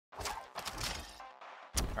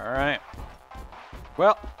Alright.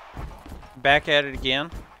 Well, back at it again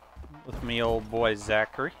with me old boy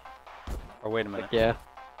Zachary. Oh, wait a minute. Yeah.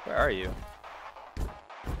 Where are you?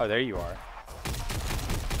 Oh, there you are.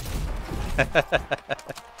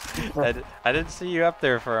 I didn't see you up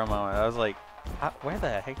there for a moment. I was like, where the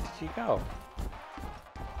heck did you go?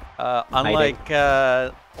 Unlike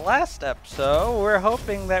last episode, we're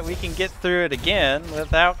hoping that we can get through it again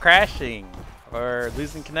without crashing or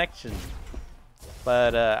losing connection.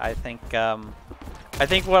 But I think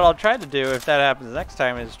what I'll try to do if that happens next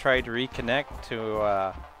time is try to reconnect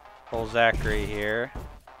to old Zachary here,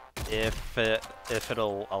 if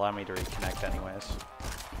it'll allow me to reconnect anyways.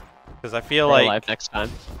 Because I feel like live next time.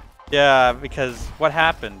 Yeah, because what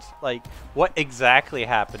happened? Like, what exactly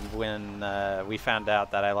happened when we found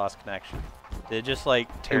out that I lost connection? Did it just like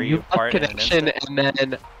tear you apart in an instant? And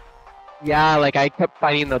then, yeah, like I kept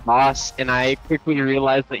fighting the boss, and I quickly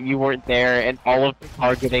realized that you weren't there, and all of the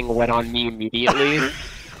targeting went on me immediately.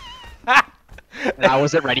 And I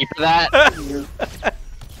wasn't ready for that.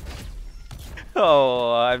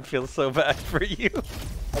 Oh, I feel so bad for you.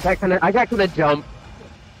 I got kind of jumped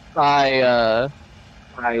by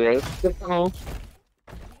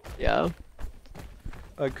yeah.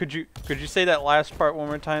 Could you say that last part one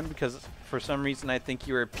more time? Because for some reason I think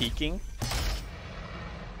you were peeking.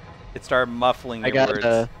 It started muffling your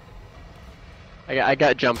words. I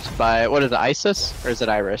got jumped by, what is it, Isis or is it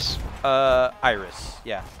Iris? Iris.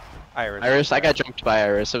 Yeah, Iris. Iris. I got jumped by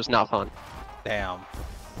Iris. It was not fun. Damn.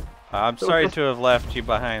 I'm sorry to have left you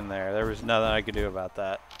behind there. There was nothing I could do about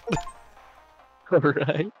that.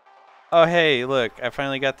 Right. Oh hey, look, I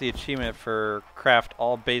finally got the achievement for craft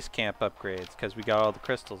all base camp upgrades, because we got all the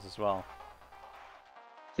crystals as well.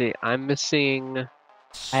 See, I'm missing,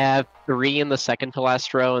 I have 3 in the second to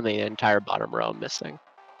last row, and the entire bottom row I'm missing.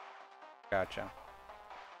 Gotcha.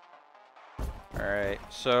 Alright,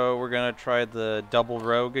 so we're gonna try the double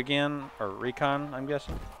rogue again, or recon, I'm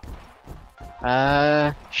guessing?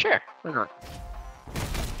 Sure, why not?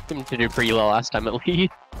 Seemed to do pretty well last time at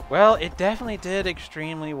least. Well, it definitely did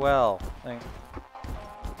extremely well. Like,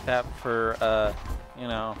 that for, you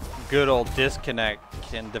know, good old disconnect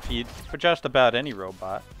can defeat just about any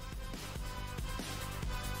robot.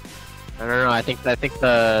 I don't know, I think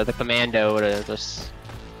the commando would have just...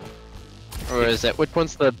 Or is it, which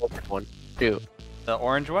one's the big one? Dude. The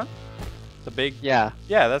orange one? The big... Yeah.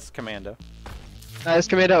 Yeah, that's commando. That's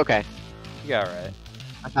commando? Okay. You got it right.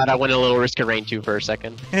 I thought I went a little risk of rain too for a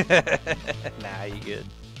second. Nah, you good.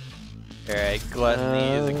 Alright, gluttony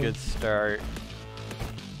is a good start.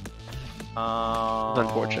 It's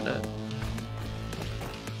unfortunate.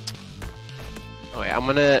 Oh yeah, I'm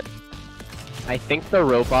gonna... I think the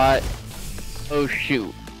robot... Oh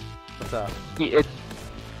shoot. What's up?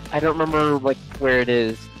 I don't remember like where it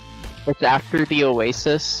is. It's after the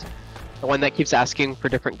Oasis. The one that keeps asking for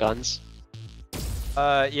different guns.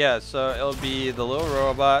 Yeah, so it'll be the little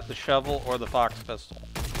robot, the shovel, or the fox pistol.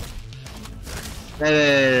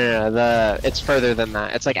 No, it's further than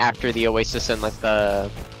that. It's like after the Oasis and like the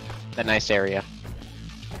nice area.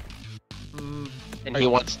 And he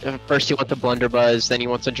wants, first he wants a blunderbuss, then he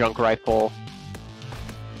wants a junk rifle.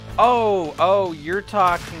 Oh, you're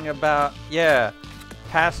talking about, yeah,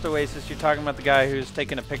 past Oasis, you're talking about the guy who's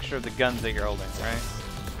taking a picture of the guns that you're holding, right?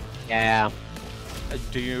 Yeah.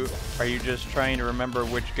 Are you just trying to remember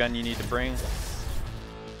which gun you need to bring?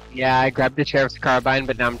 Yeah, I grabbed the sheriff's carbine,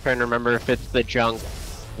 but now I'm trying to remember if it's the junk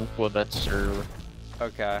bullets or...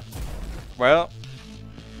 Okay. Well...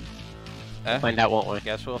 Find out, won't we?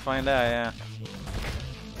 Guess we'll find out, yeah.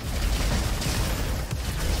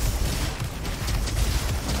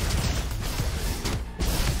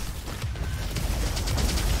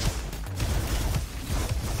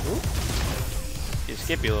 Ooh. You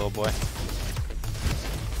skippy little boy.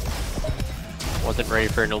 Wasn't ready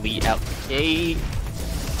for an elite out the gate.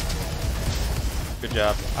 Good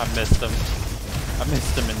job. I missed him. I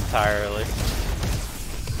missed him entirely.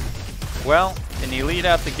 Well, an elite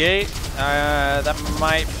out the gate, that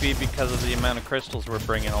might be because of the amount of crystals we're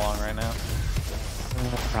bringing along right now.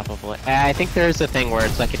 Probably. I think there's a thing where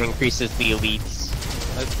it's like it increases the elites.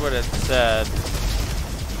 That's what it said.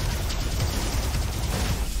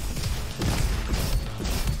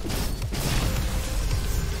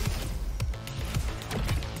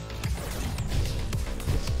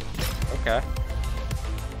 Okay.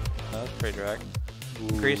 That's pretty direct.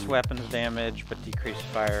 Increase weapons damage, but decrease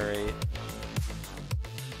fire rate.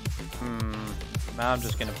 Now I'm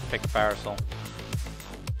just gonna pick Fire Soul.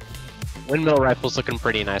 Windmill rifle's looking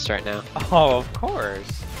pretty nice right now. Oh, of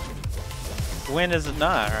course. When is it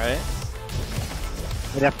not, right?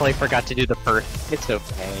 I definitely forgot to do the first. It's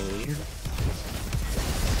okay.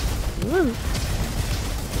 Woo.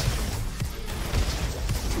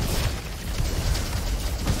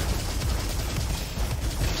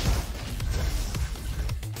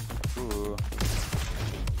 Ooh.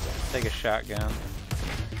 Take a shotgun.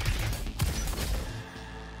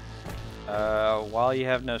 While you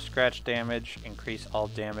have no scratch damage, increase all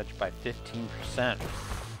damage by 15%.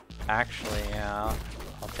 Actually, yeah,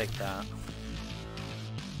 I'll take that.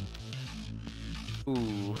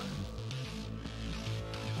 Ooh.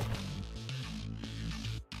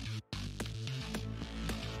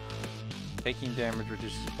 Taking damage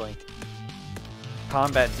reduces blink.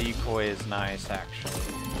 Combat decoy is nice, actually.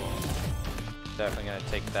 Definitely gonna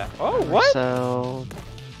take that. Oh, what? So...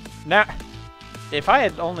 Now, if I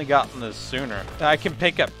had only gotten this sooner, I can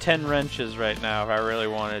pick up 10 wrenches right now if I really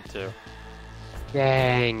wanted to.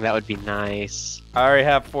 Dang, that would be nice. I already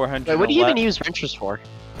have 400. Wait, what do you even use wrenches for?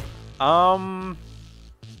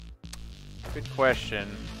 Good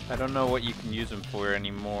question. I don't know what you can use them for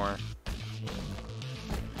anymore.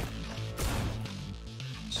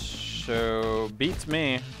 So, beats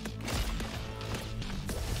me.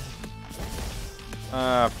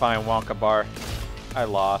 Fine, Wonka bar. I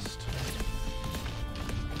lost.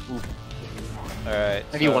 Alright.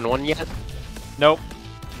 Have you won one yet? Nope.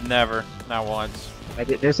 Never. Not once.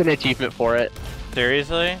 There's an achievement for it.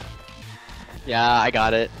 Seriously? Yeah, I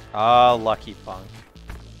got it. Oh, lucky punk.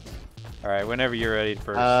 Alright, whenever you're ready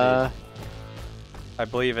for proceed. I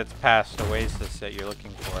believe it's past Oasis that you're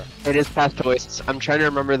looking for. It is past Oasis. I'm trying to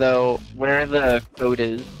remember, though, where the code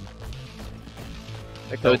is.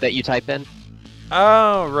 The code that you type in.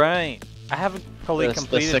 Oh, right. I haven't fully The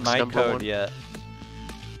completed my code one. yet.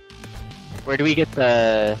 Where do we get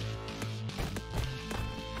the...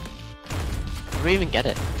 Where do we even get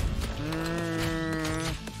it?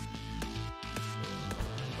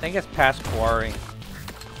 I think it's past Quarry.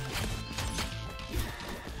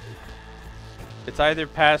 It's either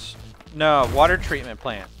past... No, water treatment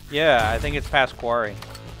plant. Yeah, I think it's past Quarry.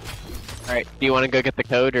 Alright, do you want to go get the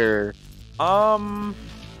code, or...?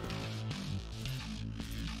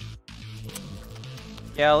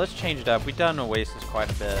 Yeah, let's change it up. We've done Oasis quite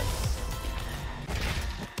a bit.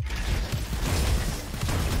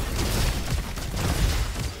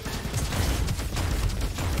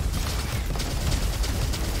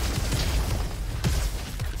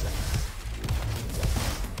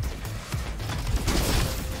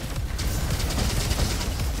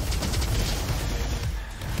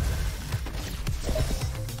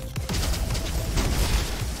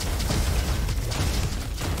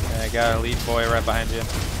 Got a lead boy right behind you.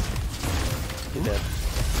 He did.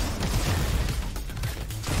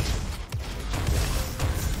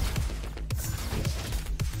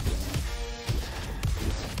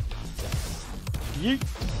 Yeet!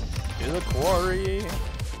 To the quarry!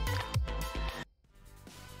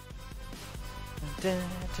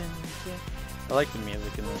 I like the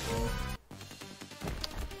music in this one.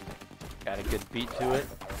 Got a good beat to it.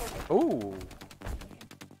 Ooh!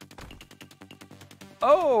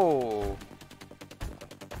 Oh!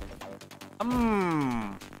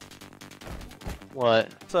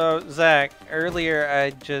 What? So, Zach, earlier I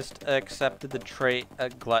just accepted the trait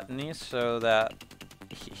Gluttony so that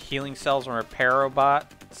healing cells and repair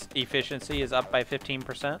robot's efficiency is up by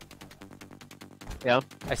 15%. Yeah.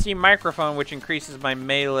 I see microphone, which increases my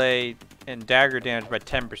melee and dagger damage by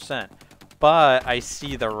 10%. But I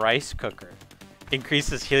see the rice cooker.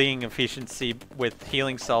 Increases healing efficiency with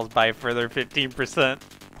healing cells by a further 15%.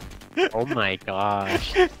 Oh my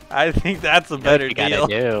gosh. I think that's a better deal.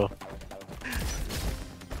 Gotta do.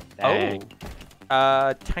 Dang.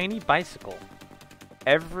 Oh. Tiny bicycle.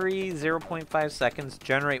 Every 0.5 seconds,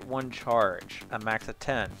 generate one charge, a max of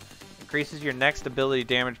 10. Increases your next ability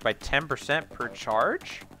damage by 10% per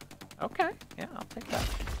charge? Okay, yeah, I'll take that.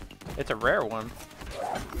 It's a rare one.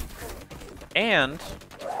 And,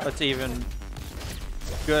 what's even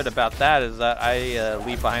good about that is that I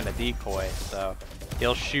leave behind a decoy, so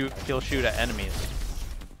he'll shoot at enemies.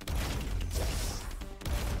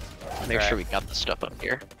 Make sure we got the stuff up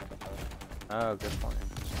here. Oh, good point.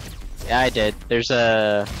 Yeah, I did. There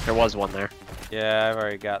was one there. Yeah, I've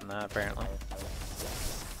already gotten that apparently.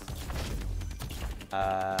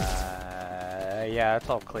 Yeah, it's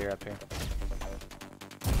all clear up here.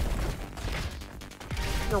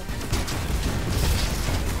 Nope.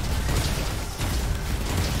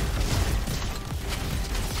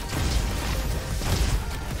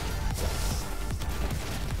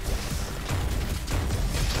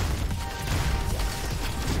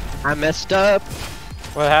 I messed up.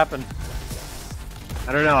 What happened?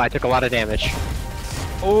 I don't know, I took a lot of damage.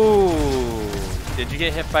 Ooh, did you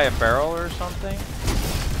get hit by a barrel or something?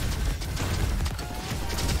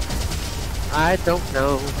 I don't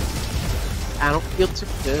know. I don't feel too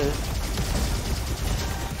good.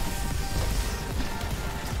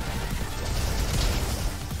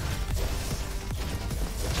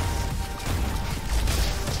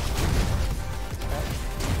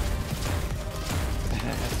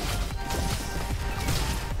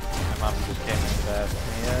 My mom just came in to ask me,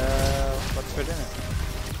 what's for dinner?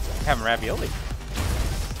 Having ravioli.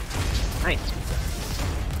 Nice.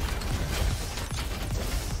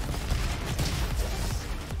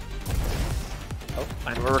 Oh,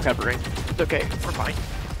 fine, we're recovering. It's okay, we're fine.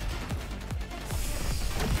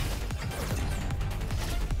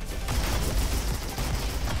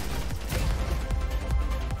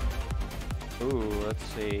 Ooh, let's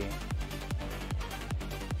see.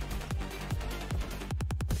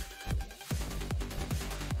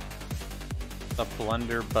 The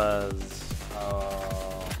blunderbuss.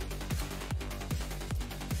 Oh.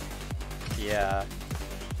 Yeah.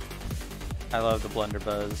 I love the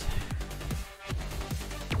blunderbuss.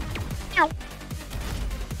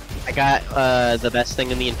 I got the best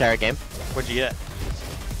thing in the entire game. What'd you get?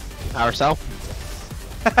 Power cell.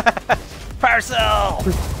 Power cell!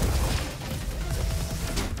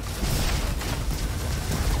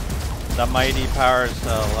 The mighty power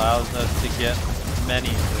cell allows us to get many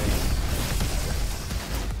things.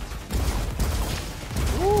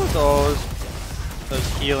 Ooh, those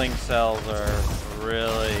healing cells are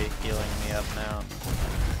really healing me up now.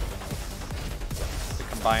 The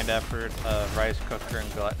combined effort of rice cooker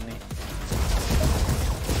and gluttony.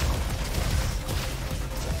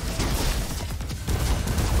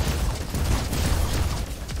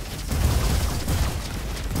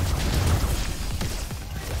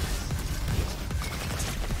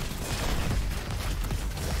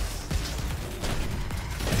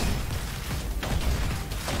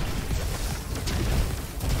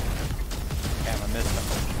 Damn, I missed him.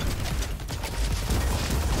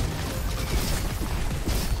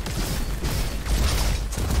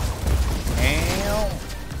 Damn.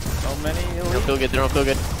 So many They don't elite. feel good, they don't feel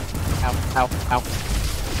good. Ow, ow, ow.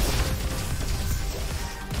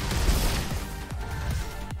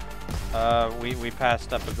 We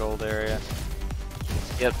passed up a gold area.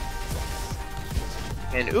 Yep.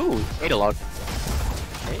 And ooh, data log.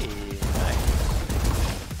 Hey, nice.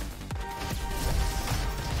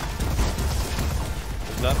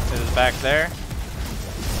 It was back there.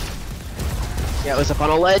 Yeah, it was up on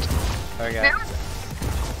a ledge. Okay.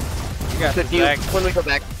 You got Good this view back. when we go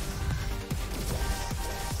back.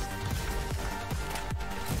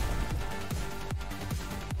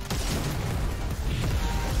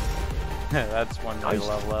 That's one way to Nice.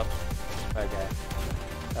 level up. Okay.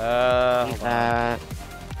 Hold on.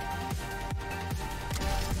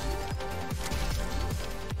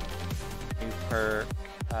 New perk.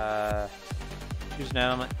 Choose an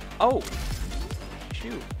element. Oh!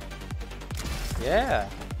 Shoot. Yeah.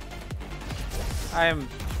 I am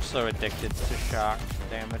so addicted to shock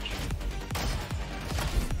damage.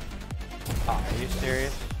 Oh, are you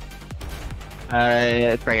serious?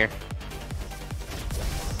 It's right here.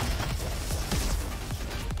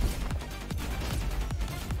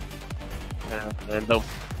 And boom.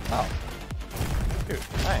 Oh. Dude,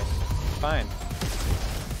 nice. Fine.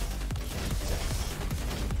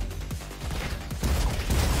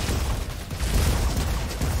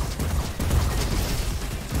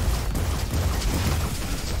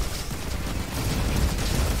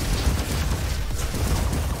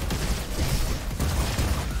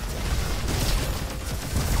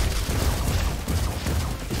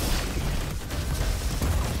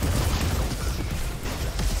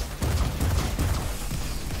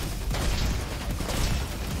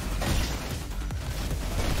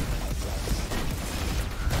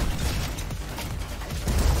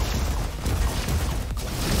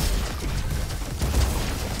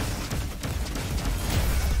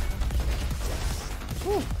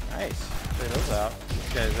 Whew, nice. Clear those out.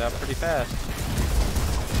 This guy's out pretty fast.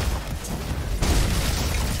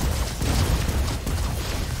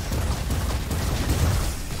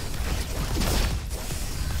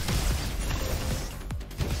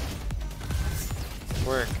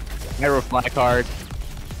 Work. Arrow fly card.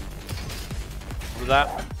 What was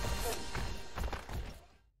that?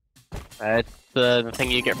 It's the thing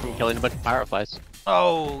you get from killing a bunch of fireflies.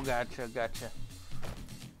 Oh, gotcha, gotcha.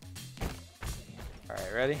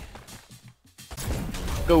 Alright, ready?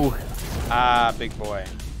 Go. Ah, big boy.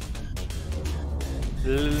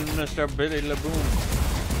 Mr. Billy Laboon.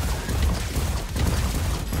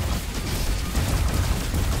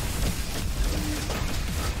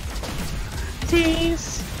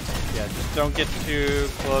 Tease. Yeah, just don't get too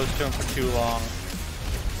close to him for too long.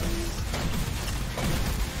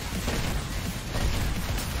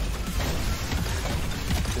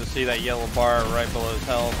 see that yellow bar right below his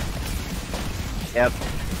health. Yep.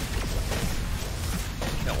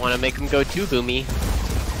 Don't want to make him go too boomy.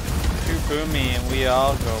 Too boomy and we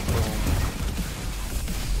all go boom.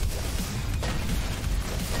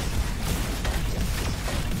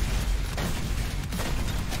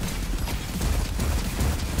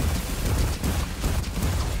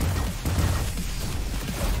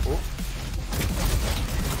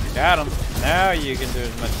 Got him. Now you can do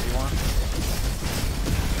as much as you want.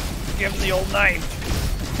 Give him the old knife.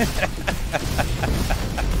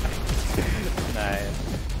 Nice.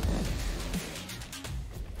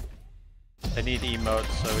 I need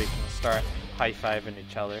emotes so we can start high-fiving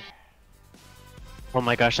each other. Oh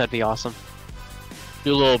my gosh, that'd be awesome.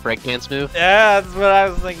 Do a little breakdance move. Yeah, that's what I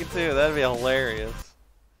was thinking too. That'd be hilarious.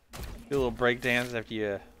 Do a little breakdance after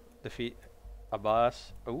you defeat a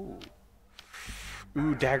boss. Ooh.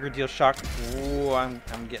 Ooh, dagger deal shock. Ooh, I'm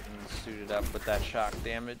getting suited up with that shock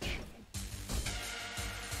damage.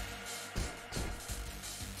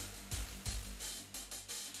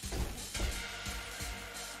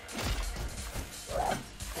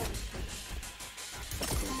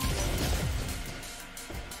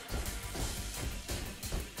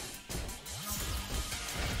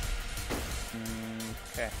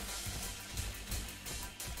 Okay.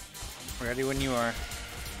 Ready when you are.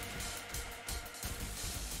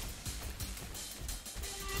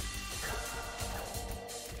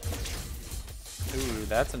 Ooh,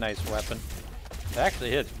 that's a nice weapon. It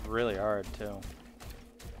actually hits really hard too.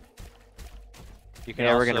 You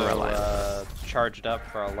can we're gonna also charge it up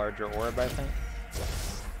for a larger orb, I think.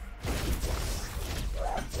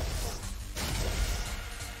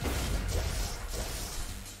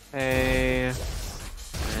 Hey,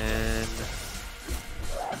 and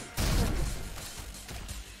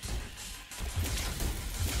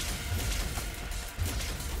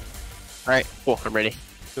all right, cool. I'm ready.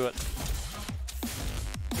 Do it.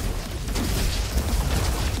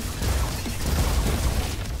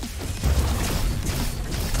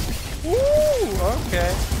 Ooh,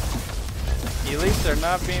 okay. Elites are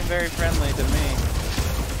not being very friendly to me.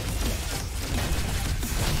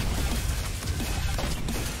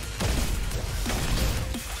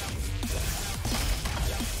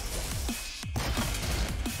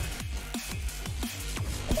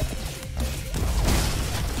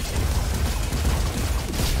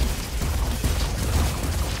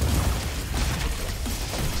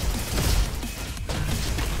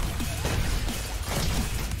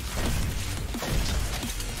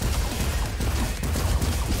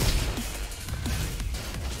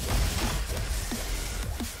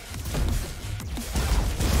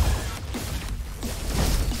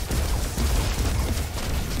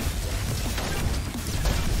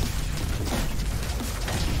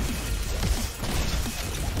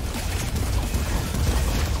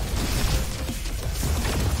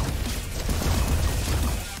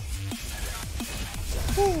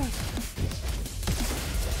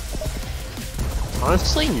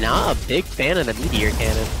 Honestly, not a big fan of the meteor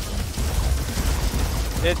cannon.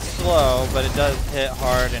 It's slow, but it does hit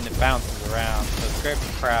hard and it bounces around, so it's great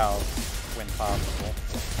for crowds when possible.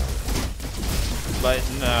 But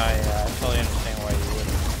no, yeah, I totally understand why you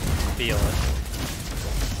wouldn't feel it.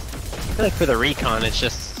 I feel like for the recon, it's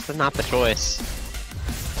just not the choice.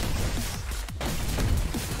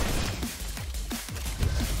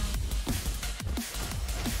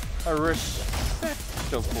 A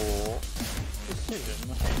respectable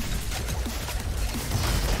decision.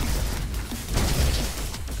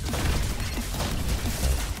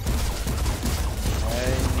 I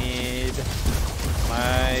need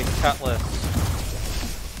my cutlass.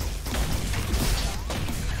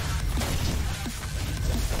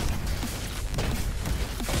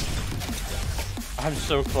 I'm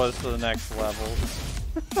so close to the next level.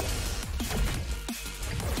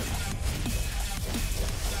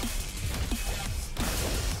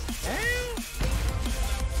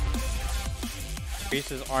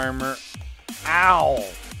 Increases armor. Ow!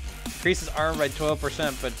 Increases armor by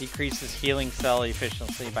 12%, but decreases healing cell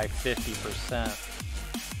efficiency by 50%.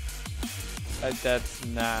 That's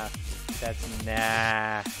nah. That's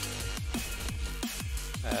nah.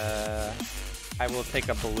 I will take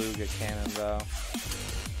a beluga cannon though.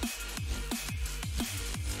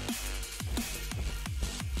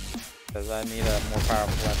 Because I need a more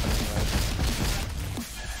powerful weapon anyway.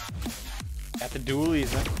 Got the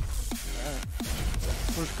dualies, huh?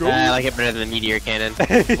 Let's go. I like it better than the meteor cannon. A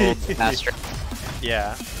little faster.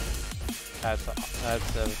 Yeah. That's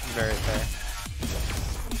very fair.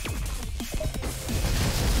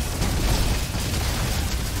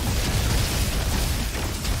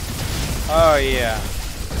 Oh yeah.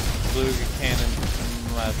 Beluga cannon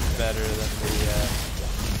much better than the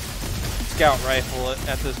scout rifle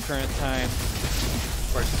at this current time. Of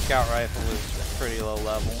course, the scout rifle is pretty low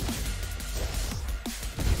level.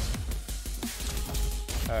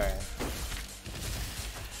 Alright.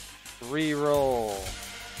 Reroll.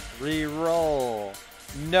 Reroll.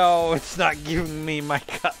 No, it's not giving me my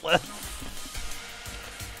cutlass.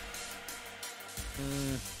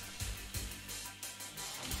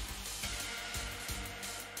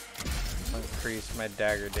 Increase my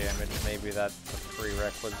dagger damage. Maybe that's a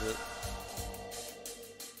prerequisite.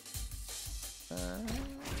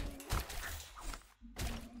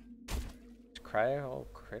 Cryo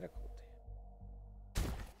critical.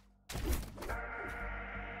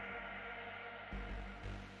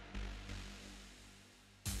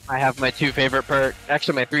 I have my 2 favorite perk.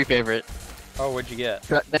 Actually, my 3 favorite. Oh, what'd you get?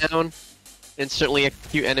 Shut down. Instantly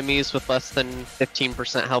execute enemies with less than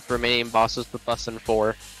 15% health remaining, bosses with less than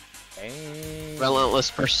 4. Dang.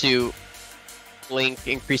 Relentless Pursuit. Blink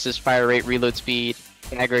increases fire rate, reload speed,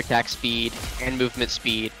 dagger attack speed, and movement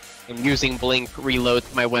speed. And using Blink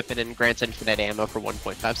reloads my weapon and grants infinite ammo for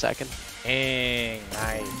 1.5 seconds. Dang,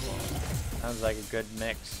 nice. Sounds like a good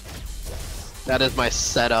mix. That is my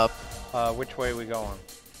setup. Which way are we going?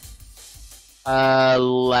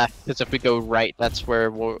 Left, because if we go right, that's where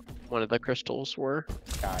one of the crystals were.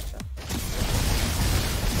 Gotcha.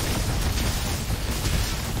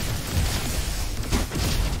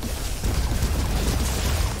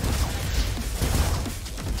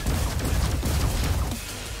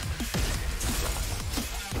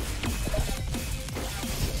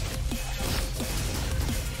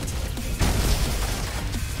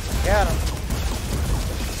 Got him.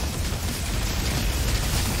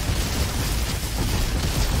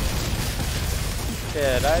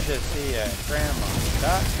 Did I just see a grandma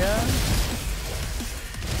shotgun?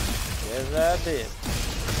 Yes, I did.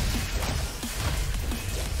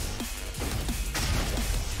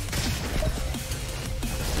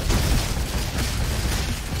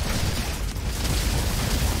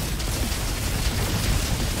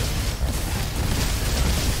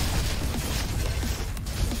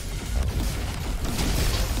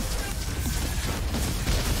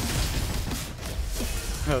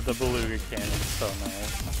 Oh, the beluga cannon's so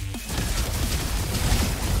nice.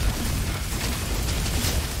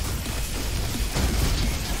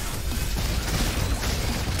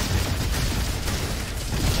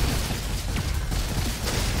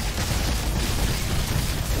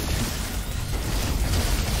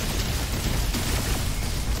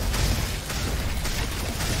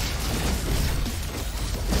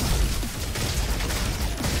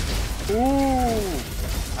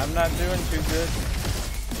 Ooh! I'm not doing too good.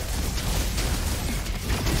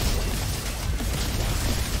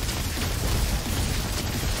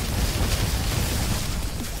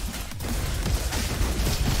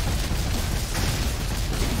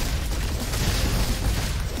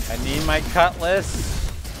 I need my cutlass.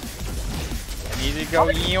 I need to go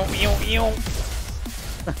ew, ew, ew.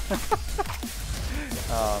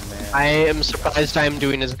 Oh man. I am surprised I'm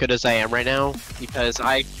doing as good as I am right now, because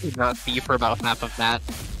I could not see for about half of that.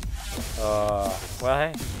 Well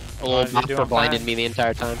hey. A little buffer blinded me the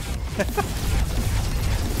entire time.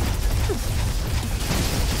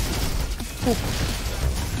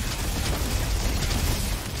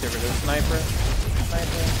 Get rid of the sniper.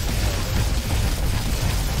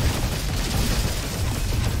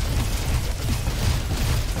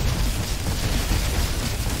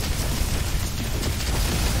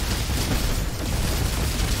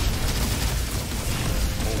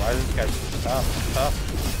 Oh, why is this guy so tough?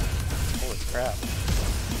 Holy crap.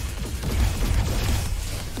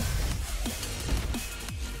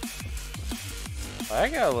 Well,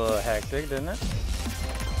 that got a little hectic, didn't it?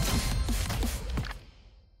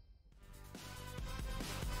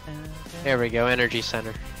 There we go, energy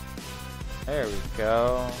center. There we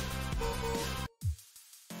go.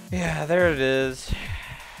 Yeah, there it is.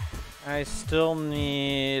 I still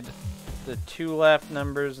need the 2 left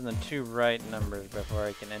numbers and the 2 right numbers before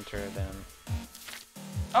I can enter it in.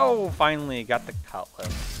 Oh, finally got the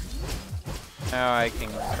cutlass. Now I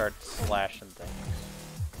can start slashing things.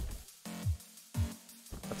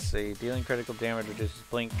 Let's see, dealing critical damage reduces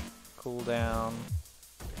blink cooldown.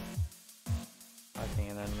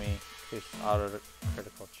 Attacking an enemy. Increase auto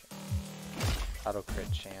critical auto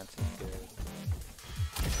crit chance is good.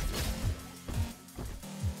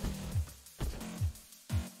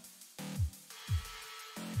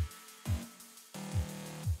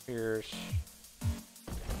 Pierce.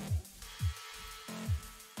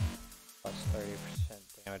 Plus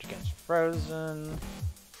 30% damage against frozen.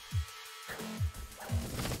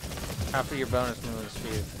 After your bonus movement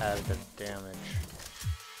speed is additive damage.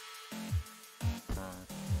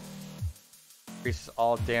 Increases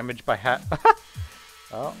all damage by half.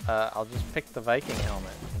 Well, I'll just pick the Viking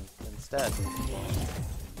helmet instead.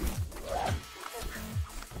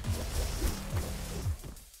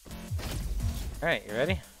 Alright, you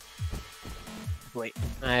ready? Wait,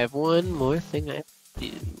 I have one more thing I have to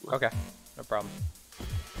do. Okay, no problem.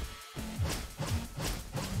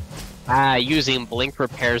 Using Blink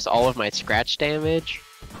repairs all of my scratch damage.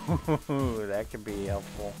 Ooh, that could be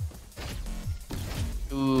helpful.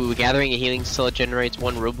 Ooh, gathering a healing still generates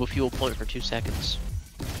 1 Robofuel point for 2 seconds.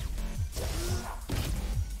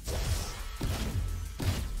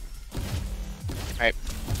 Alright.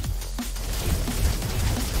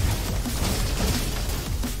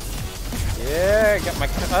 Yeah, got my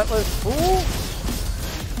cutlass. Ooh!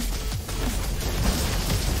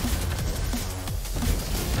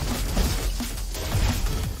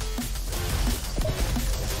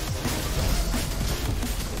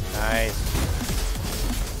 Nice.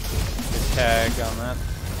 Good tag on that.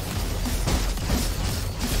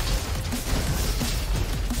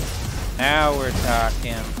 Now we're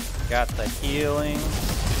talking. Got the healing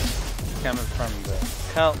coming from the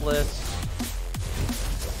cutlass.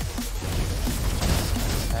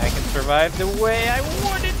 I can survive the way I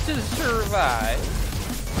wanted to survive.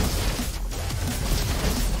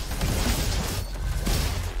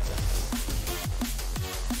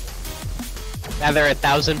 Gather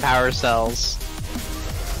 1,000 power cells.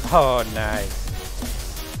 Oh, nice.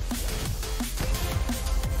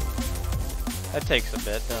 That takes a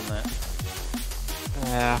bit, doesn't it?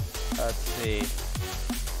 Yeah. Let's see.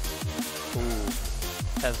 Ooh,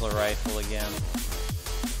 Tesla rifle again.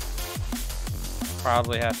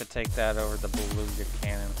 Probably have to take that over the beluga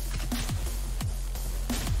cannon.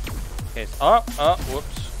 Okay, so,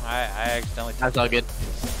 whoops. I accidentally touched That's all good.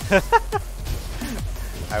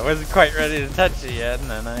 I wasn't quite ready to touch it yet, and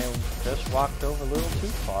then I just walked over a little too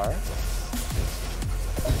far.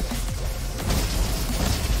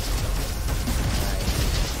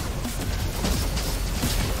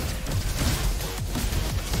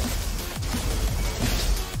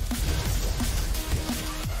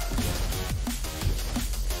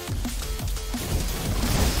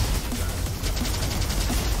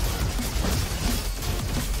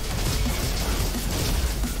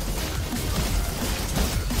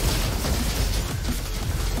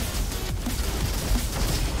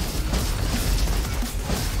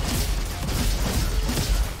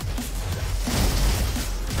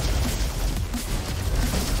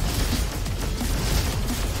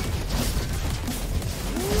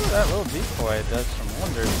 That little decoy does some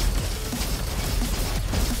wonders.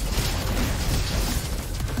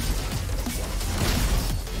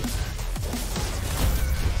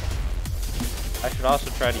 I should also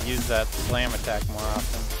try to use that slam attack more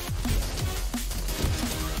often.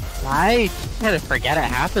 I kind of forget it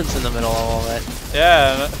happens in the middle of all of it.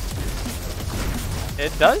 Yeah,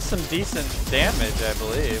 it does some decent damage, I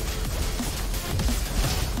believe.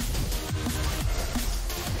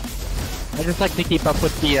 I just like to keep up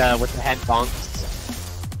with the head bonks.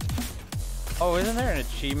 Oh, isn't there an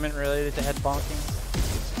achievement related to head bonking?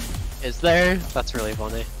 Is there? That's really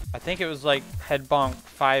funny. I think it was like head bonk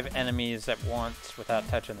 5 enemies at once without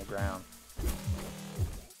touching the ground.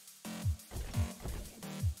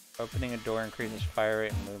 Opening a door increases fire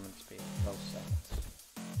rate and movement speed. 12 seconds.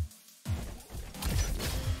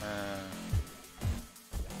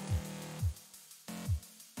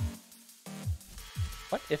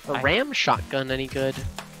 What if A ram shotgun any good?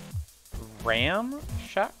 Ram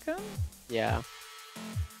shotgun? Yeah.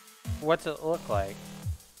 What's it look like?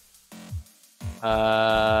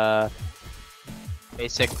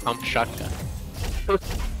 Basic pump shotgun.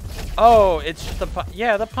 Oh, it's the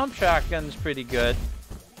the pump shotgun's pretty good.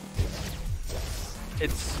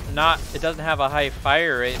 It's not. It doesn't have a high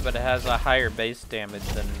fire rate, but it has a higher base damage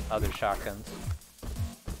than other shotguns.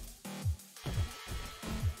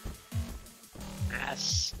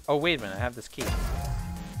 Yes. Oh wait a minute, I have this key.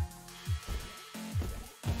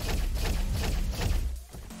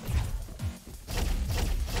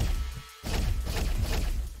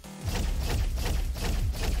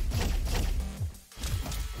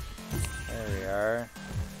 There we are.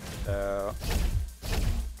 So,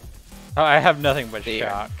 oh, I have nothing but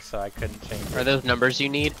shock, so I couldn't change it. Are those numbers you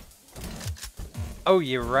need? Oh,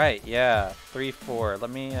 you're right. Yeah, 3, 4. Let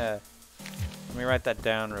me write that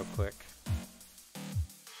down real quick.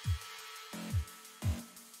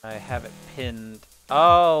 I have it pinned.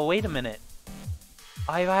 Oh, wait a minute.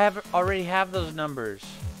 I already have those numbers.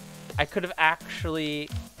 I could have actually.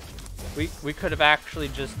 We could have actually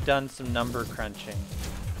just done some number crunching.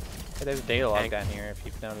 Hey, there's a data log down here if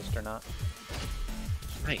you've noticed or not.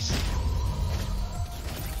 Nice.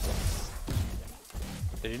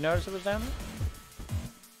 Did you notice it was down there?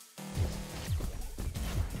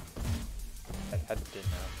 I didn't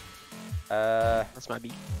know. That's my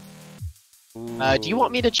beat. Do you Ooh.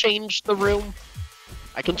 want me to change the room?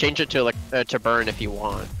 I can change it to like to burn if you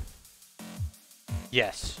want.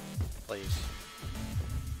 Yes, please.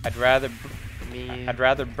 I'd rather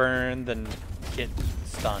burn than get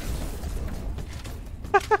stunned.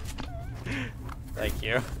 Thank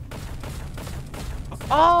you.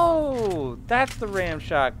 Oh, that's the ram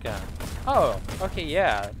shotgun. Oh, okay,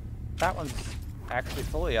 yeah. That one's actually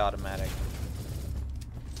fully automatic.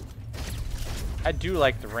 I do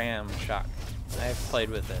like the ram shotgun. I've played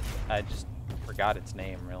with it. I just forgot its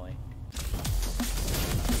name, really.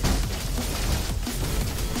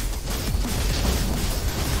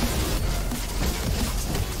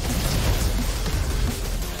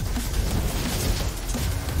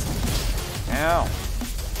 Ow.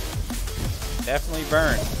 Definitely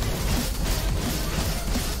burn.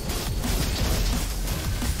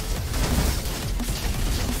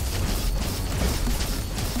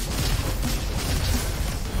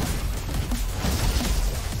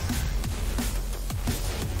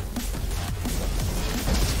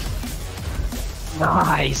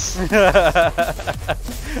 Nice. That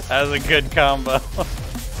was a good combo.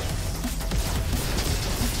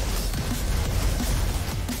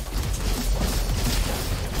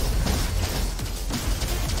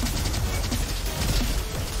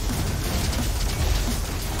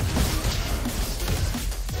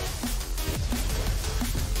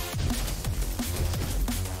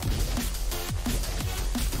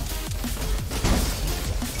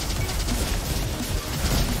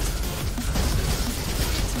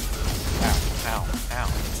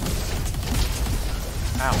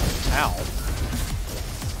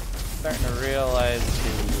 Starting to realize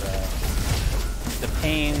the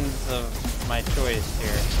pains of my choice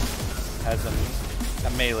here as a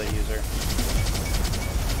melee user.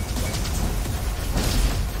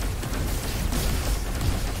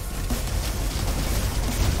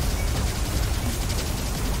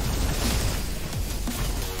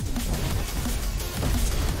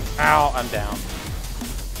 Ow, I'm down.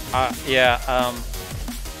 Yeah,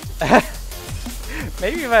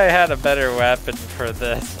 maybe if I had a better weapon for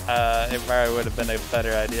this, it probably would have been a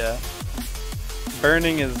better idea.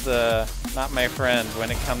 Burning is not my friend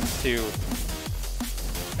when it comes to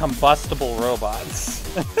combustible robots.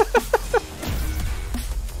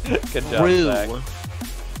 Good job, Zach.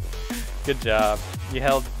 Good job. You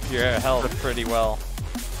held your health pretty well.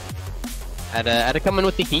 Had to come in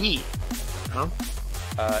with the heat. Huh?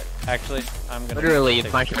 Actually, I'm gonna literally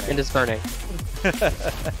my shotgun is burning.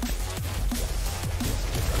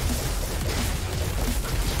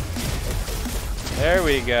 There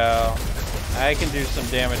we go. I can do some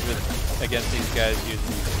damage against these guys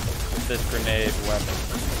using this grenade weapon.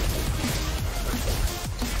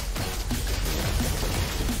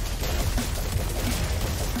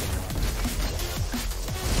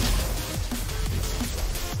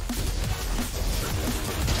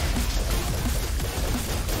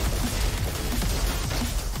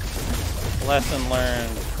 Lesson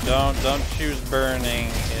learned: don't choose burning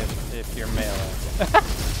if you're melee.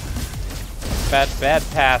 Bad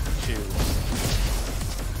path to choose.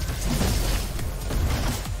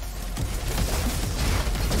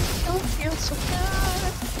 Don't feel so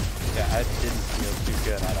good. Yeah, I didn't feel too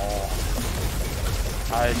good at all.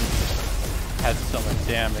 I had so much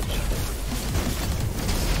damage.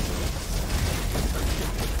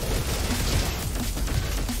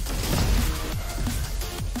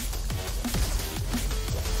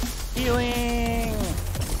 Healing!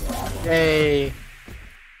 Yay!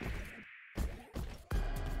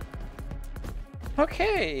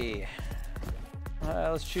 Okay.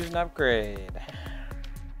 Let's choose an upgrade.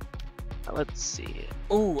 Let's see.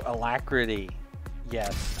 Ooh, alacrity.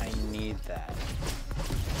 Yes, I need that.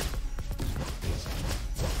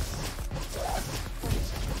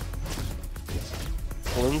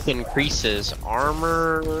 Blink increases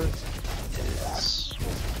armor. Is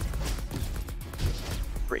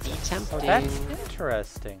pretty tempting. Oh, that's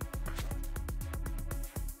interesting.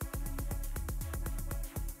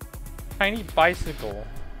 Tiny bicycle.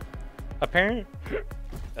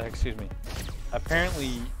 Excuse me.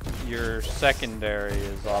 Apparently, your secondary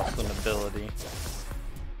is also an ability.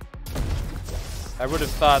 I would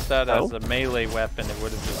have thought that as a melee weapon, it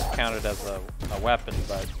would have just counted as a weapon,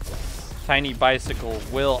 but Tiny Bicycle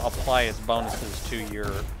will apply its bonuses to your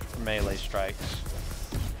melee strikes.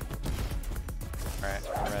 Alright,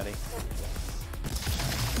 I'm ready.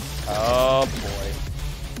 Oh boy.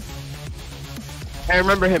 I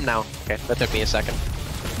remember him now. Okay, that took me a second.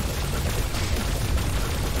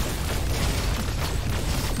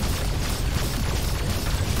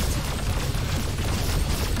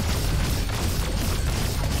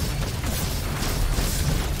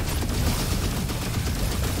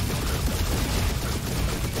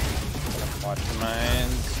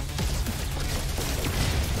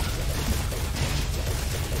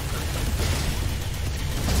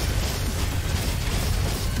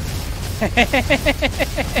 I'm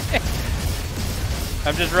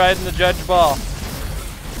just riding the judge ball.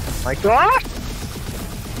 My God!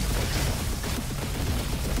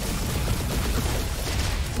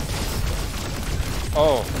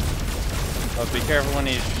 Oh. Oh, be careful when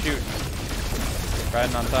he's shooting.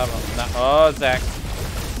 Riding on top of him. No. Oh, Zach.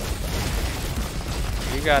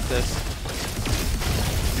 You got this.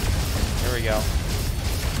 Here we go.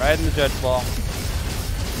 Riding the judge ball.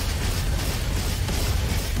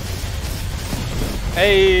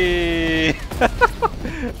 Hey!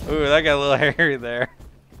 Ooh, that got a little hairy there.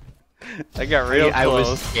 That got real close. I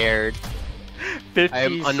was scared. 56 I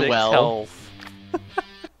am unwell. Health.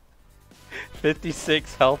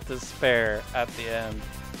 56 health to spare at the end.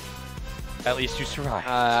 At least you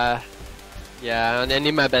survived. Yeah, and any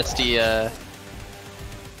of my bestie, let's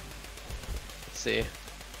see.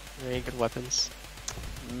 Any good weapons?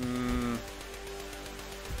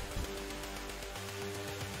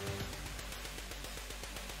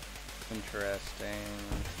 Interesting.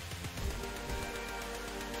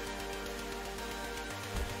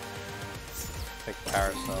 Pick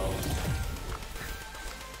power cells.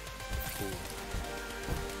 Ooh.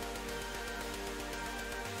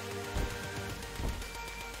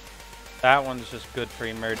 That one's just good for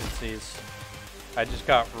emergencies. I just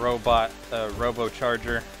got robo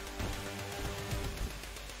charger.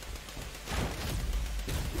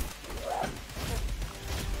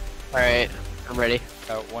 Alright, I'm ready.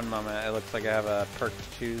 Oh, one moment. It looks like I have a perk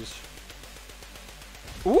to choose.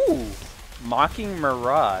 Ooh! Mocking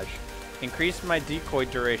Mirage. Increase my decoy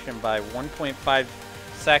duration by 1.5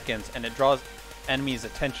 seconds and it draws enemies'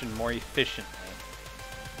 attention more efficiently.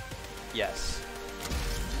 Yes.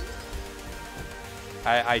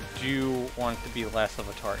 I do want it to be less of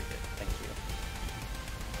a target. Thank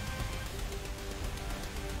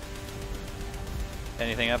you.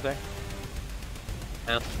 Anything up there?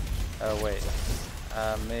 No. Oh wait.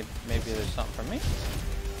 Maybe there's something for me?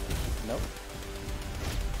 Nope.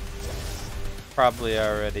 Probably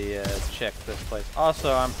already checked this place.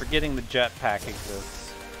 Also, I'm forgetting the jetpack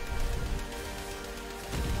exists.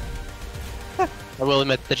 I will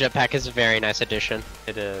admit the jetpack is a very nice addition.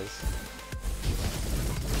 It is.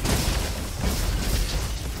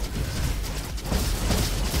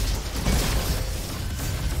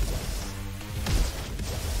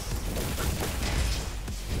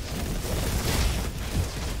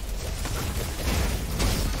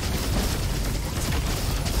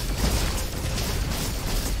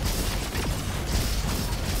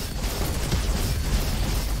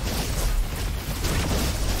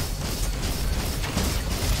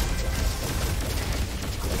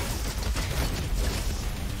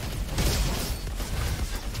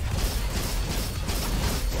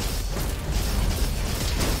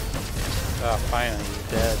 Oh, finally, he's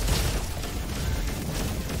dead.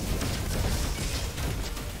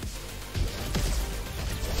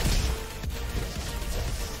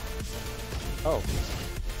 Oh.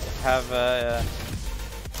 Have there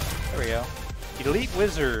we go. Elite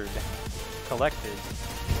Wizard collected.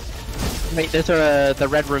 Wait, those are the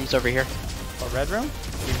red rooms over here. Oh, red room?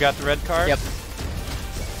 You've got the red card? Yep. I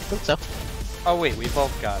think so. Oh wait, we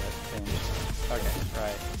both got it. Okay,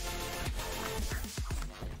 right.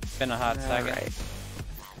 Been a hot second.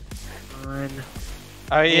 Right.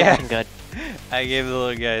 Oh yeah. Looking good. I gave the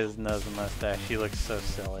little guy his nose and mustache. He looks so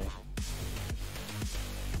silly.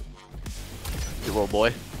 You little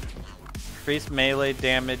boy. Increase melee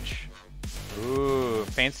damage. Ooh,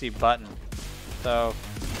 fancy button. So,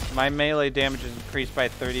 my melee damage is increased by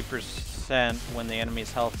 30% when the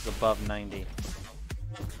enemy's health is above 90.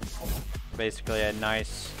 Basically a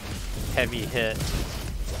nice, heavy hit.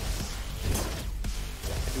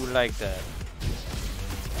 I do like that.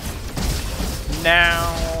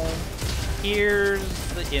 Now, here's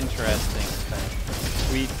the interesting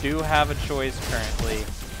thing. We do have a choice currently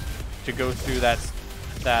to go through that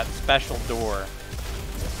special door.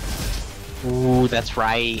 Ooh, that's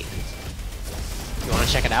right. You want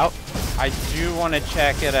to check it out? I do want to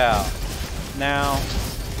check it out. Now,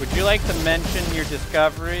 would you like to mention your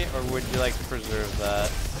discovery, or would you like to preserve that?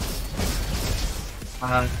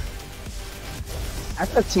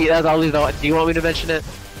 That's up to you. I'll leave that. Do you want me to mention it?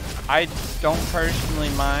 I don't personally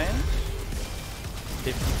mind. If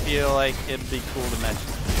you feel like it'd be cool to mention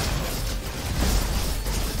it.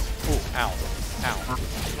 Ooh, ow. Ow.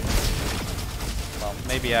 Well,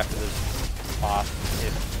 maybe after this boss,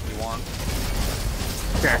 if you want.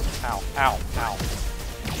 Sure. Ow, ow, ow.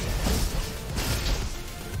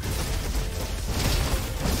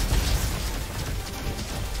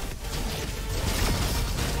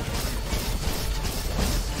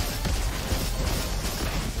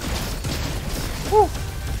 Whew.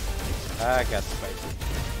 I got spicy.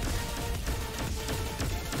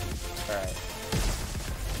 Alright.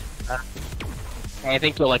 I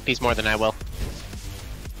think you'll like these more than I will.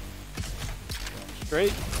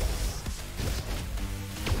 Straight.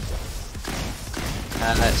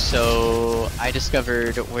 So I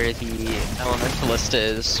discovered where the elementalist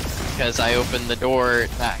is because I opened the door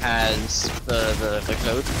that has the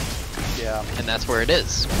code. Yeah. And that's where it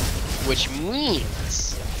is. Which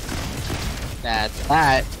means that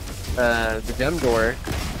the gem door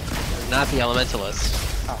is not the elementalist.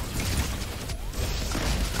 Oh.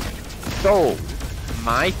 So,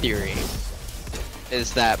 my theory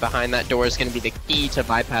is that behind that door is going to be the key to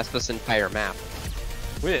bypass this entire map.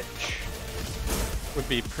 Which would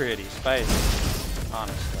be pretty spicy,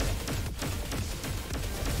 honestly.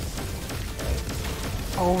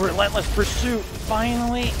 Oh, Relentless Pursuit,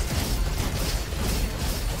 finally!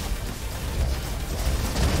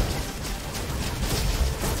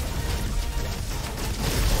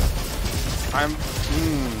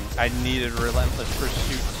 I needed Relentless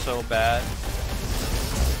Pursuit so bad.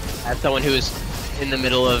 As someone who is in the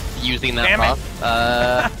middle of using that Damn it.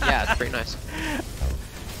 buff, yeah, it's pretty nice.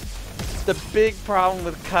 The big problem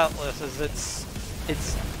with Cutlass is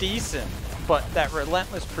it's decent, but that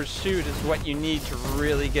Relentless Pursuit is what you need to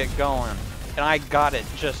really get going. And I got it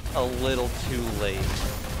just a little too late.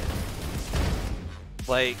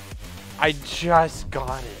 Like, I just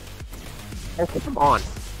got it. Oh, come on.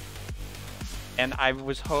 And I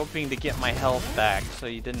was hoping to get my health back so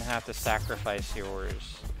you didn't have to sacrifice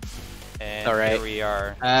yours. And Alright. here we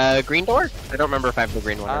are. Green door? I don't remember if I have the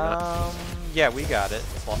green one or not. Yeah, we got it.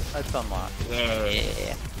 It's unlocked.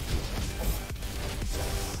 Yeah.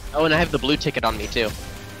 Oh, and I have the blue ticket on me too.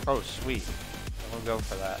 Oh, sweet. We'll go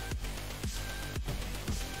for that.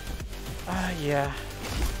 Yeah.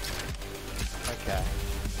 Okay.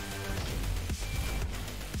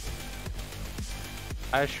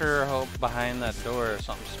 I sure hope behind that door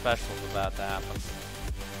something special is about to happen.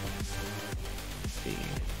 Let's see.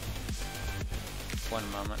 One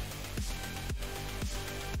moment.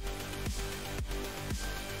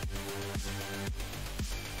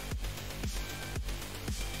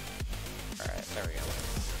 Alright, there we go.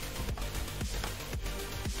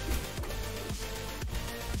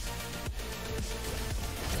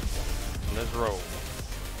 Let's roll.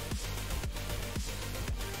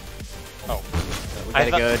 Oh. We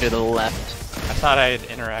gotta go to the left. I thought I had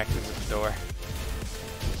interacted with the door.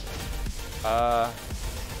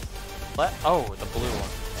 What? Oh, the blue one.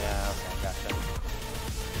 Yeah, okay,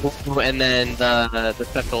 gotcha. And then the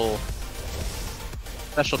special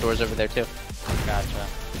doors over there too. Gotcha.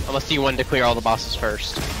 Unless you wanted to clear all the bosses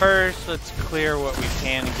first. First, let's clear what we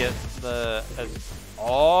can and get the...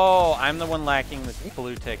 Oh, I'm the one lacking the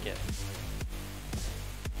blue ticket.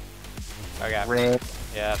 Okay. Rip.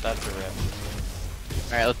 Yeah, that's a rip.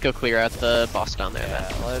 Alright, let's go clear out the boss down there Yeah,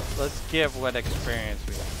 then. let's give what experience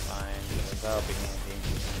we can find. That'll be handy.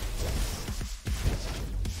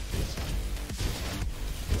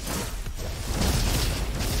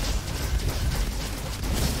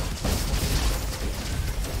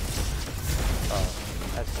 Oh,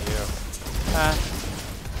 that's you. Huh?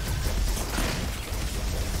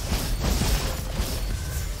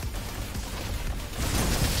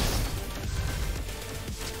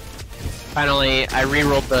 Finally, I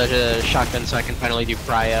re-rolled the shotgun so I can finally do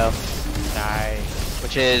cryo. Nice.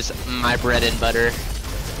 Which is my bread and butter.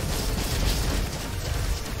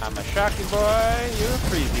 I'm a shocky boy, you're a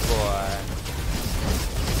freezy boy.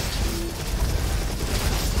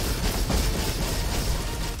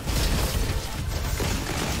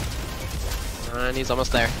 And he's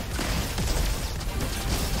almost there.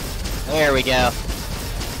 There we go.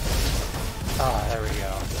 Oh, there we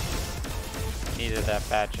go. Needed that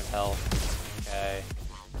patch of health. Okay.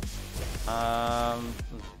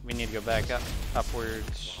 We need to go back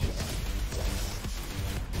upwards.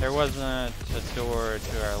 There wasn't a door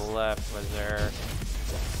to our left, was there?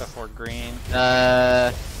 Before green?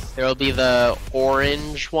 There will be the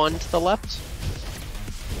orange one to the left.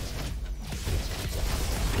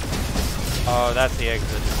 Oh, that's the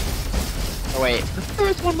exit. Oh wait,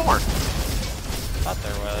 there's one more. Thought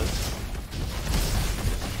there was.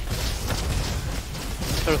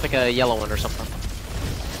 There was like a yellow one or something.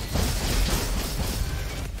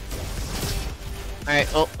 Alright,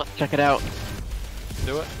 oh, let's check it out.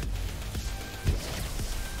 Do it.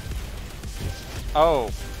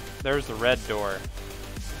 Oh, there's the red door.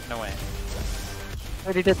 No way.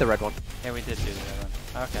 Already did the red one. Yeah, we did do the other one.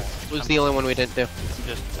 Okay. Blue's the only one we didn't do. I'm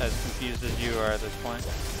just as confused as you are at this point.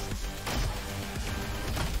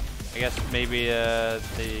 I guess maybe the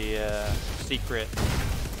secret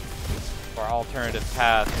Or alternative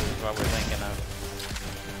path is what we're thinking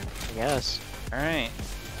of. Yes. Alright.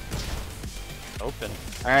 Open.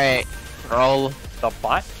 Alright. Roll. The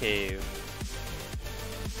bot cave.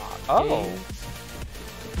 Oh.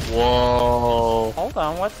 Whoa. Hold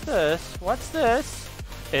on, what's this? What's this?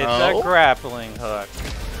 It's Oh? a grappling hook.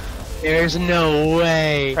 There's no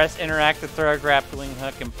way. Press interact to throw a grappling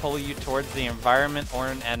hook and pull you towards the environment or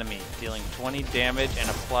an enemy, dealing 20 damage and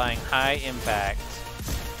applying high impact.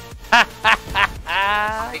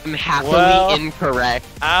 I'm happily incorrect.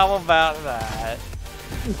 How about that?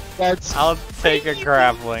 That's I'll take a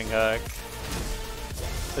grappling hook.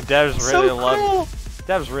 The devs really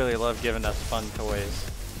devs really love giving us fun toys.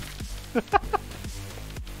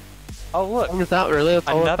 Oh look, Is that really a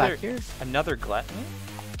power back here? another gluttony?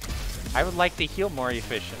 I would like to heal more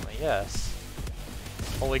efficiently, yes.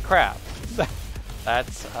 Holy crap.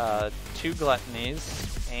 That's 2 gluttonies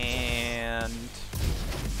and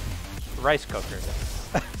rice cooker.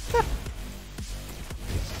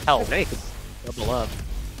 Help. Hey, double up.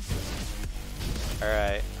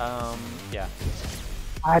 Alright, yeah.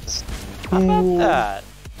 That's How about that?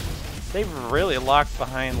 They've really locked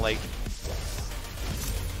behind, like,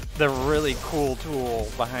 the really cool tool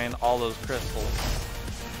behind all those crystals.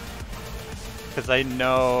 Because I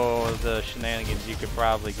know the shenanigans you could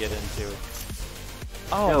probably get into.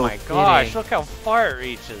 Oh No my gosh, kidding. look how far it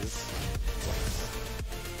reaches.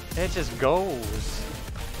 It just goes.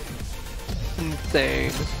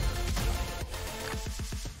 insane.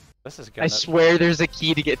 This is gonna... I swear there's a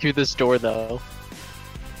key to get through this door though.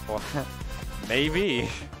 Well, maybe.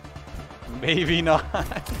 Maybe not.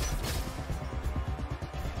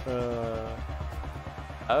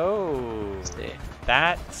 Oh.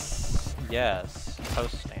 That's... Yes.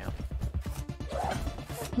 Post stamp.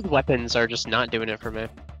 Weapons are just not doing it for me.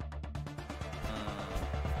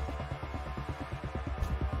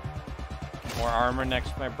 More armor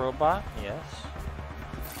next to my robot? Yes.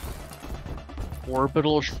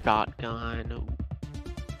 Orbital shotgun.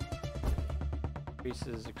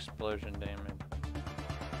 Increases explosion damage.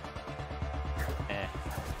 Eh.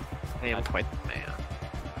 I am quite the man.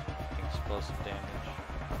 Explosive damage.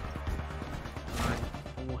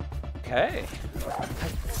 Okay.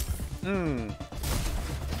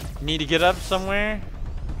 Need to get up somewhere?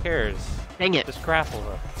 Who cares? Dang it. Just grapple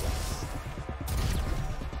hook.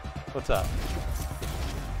 What's up?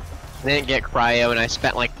 I didn't get cryo and I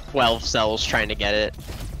spent like 12 cells trying to get it.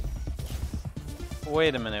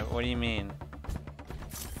 Wait a minute, what do you mean?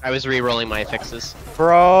 I was re-rolling my fixes.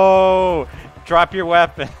 Bro! Drop your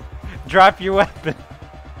weapon. Drop your weapon.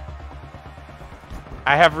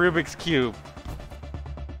 I have Rubik's Cube.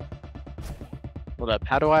 Hold up,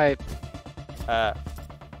 how do I...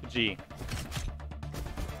 G.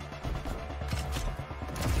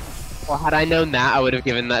 Well, had I known that, I would have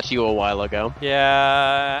given that to you a while ago.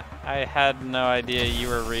 Yeah, I had no idea you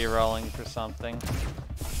were re-rolling for something.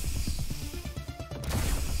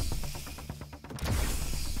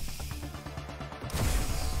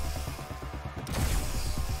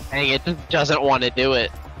 Dang, it just doesn't want to do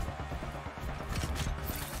it.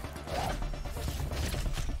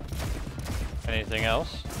 Anything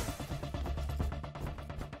else?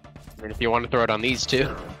 I mean, if you want to throw it on these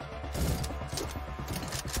two.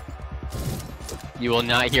 You will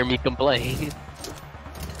not hear me complain.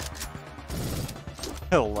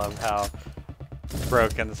 I love how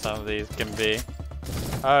broken some of these can be.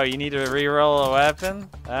 Oh, you need to re-roll a weapon?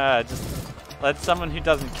 Just let someone who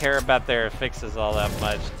doesn't care about their fixes all that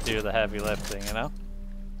much do the heavy lifting, you know?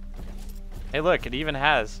 Hey look, it even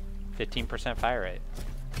has 15% fire rate.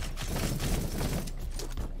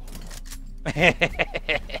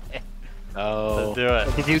 Oh. Let's do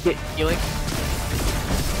it. Did you get healing?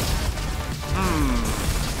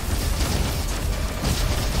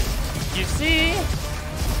 You see?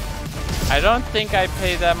 I don't think I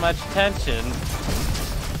pay that much attention.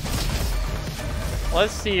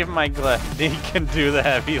 Let's see if my gluttony can do the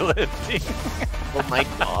heavy lifting. Oh my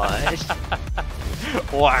gosh.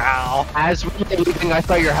 Wow. As we were leaving, I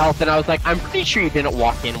saw your health and I was like, I'm pretty sure you didn't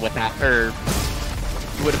walk in with that, or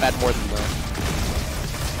you would have had more than that.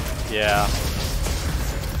 Yeah.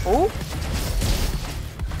 Oh.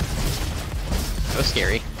 That was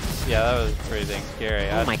scary. Yeah, that was pretty dang scary.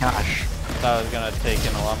 Oh my gosh. Thought I was gonna take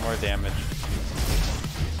in a lot more damage.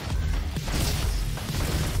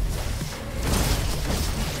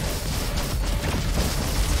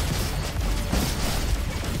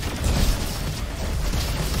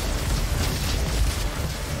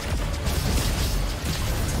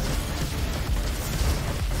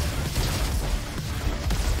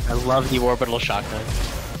 I love the orbital shotgun.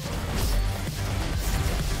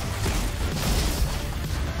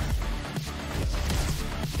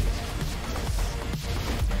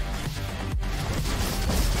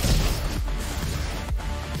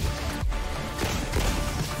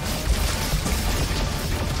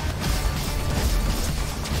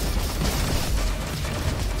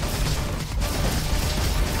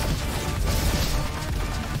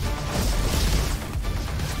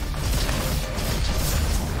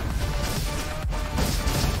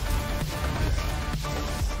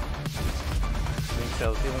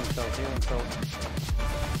 cells, healing cells.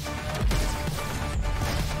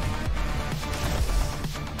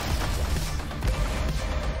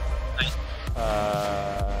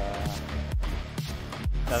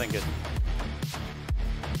 Nothing good.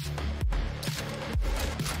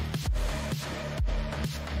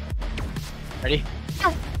 Ready?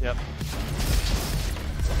 Yep.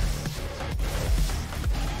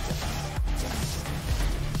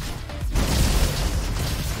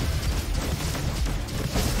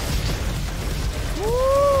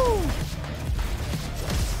 Woo!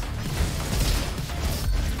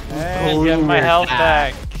 And get my health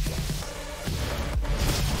back.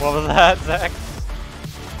 What was that, Zach?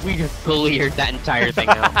 We just cleared that entire thing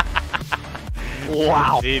out.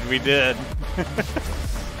 Wow. Indeed, we did.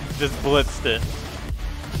 Just blitzed it.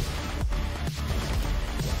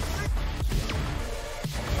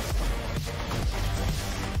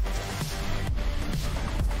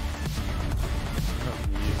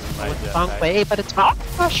 It's the wrong way, but it's not.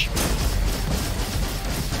 Gosh.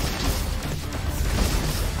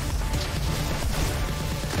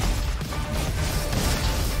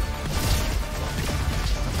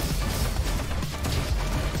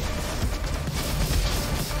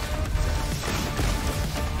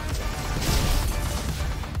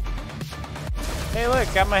 Hey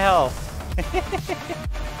look, got my health.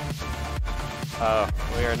 Oh,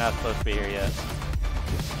 we are not supposed to be here yet.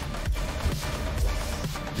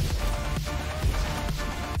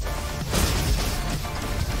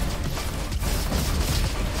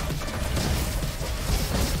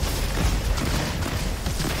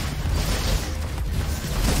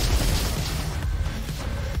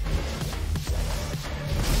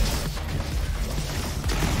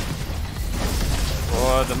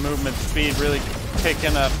 Oh, the movement speed really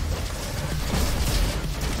picking up.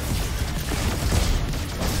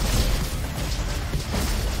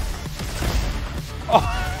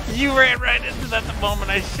 Oh, you ran right into that the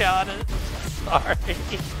moment I shot it. Sorry.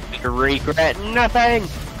 Regret nothing.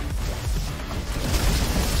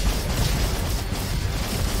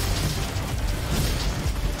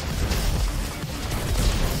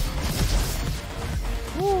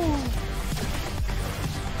 Woo.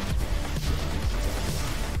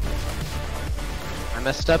 I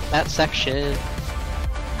messed up that section.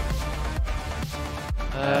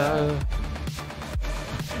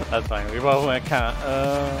 That's fine. We both went kind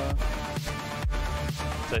of,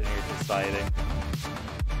 sitting here deciding.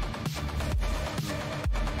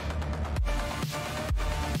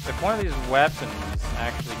 If one of these weapons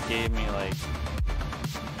actually gave me like,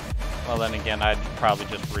 well then again, I'd probably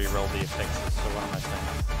just re-roll the affixes, so what am I saying?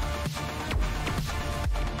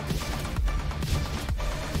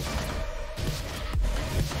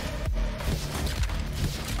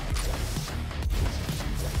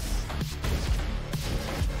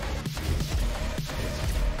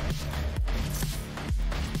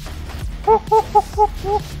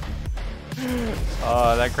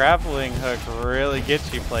 Oh, that grappling hook really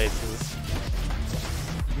gets you places.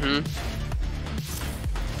 Mm-hmm.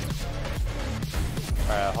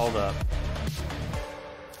 Alright, hold up.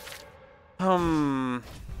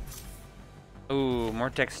 Ooh, more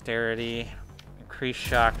dexterity, increased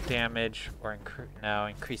shock damage, or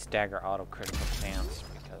increased dagger auto critical chance,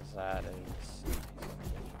 because that is...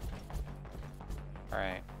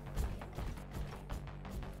 Alright.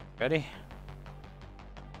 Ready?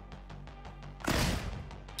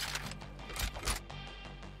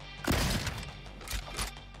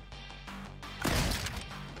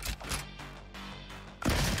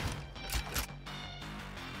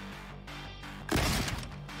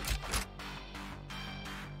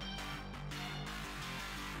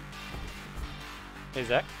 Hey,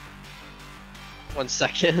 Zach? 1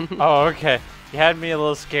 second. Oh, okay. You had me a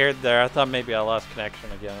little scared there. I thought maybe I lost connection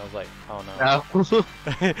again. I was like, oh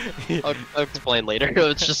no. I'll explain later.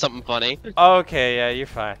 It's just something funny. Okay, yeah, you're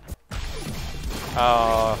fine.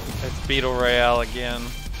 Oh, it's Beetle Royale again.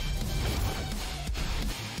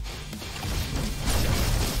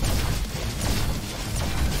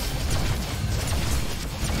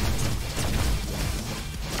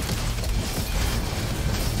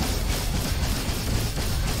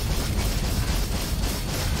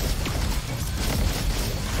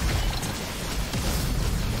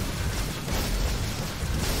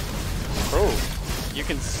 Oh, you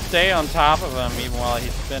can stay on top of him even while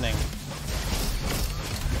he's spinning.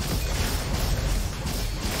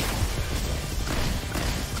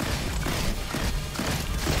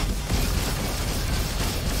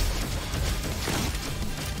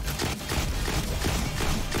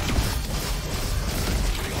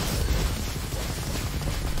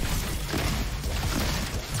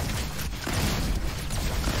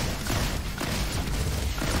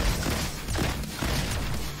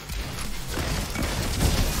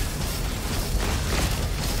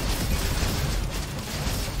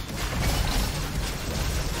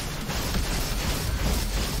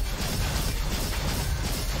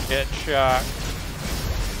 Get shocked.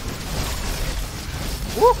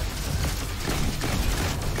 Woo!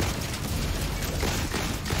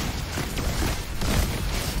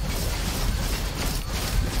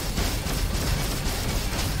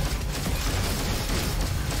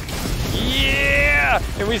 Yeah!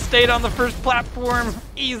 And we stayed on the first platform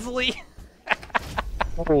easily.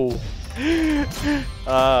 Oh.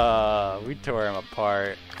 We tore him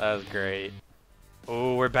apart. That was great.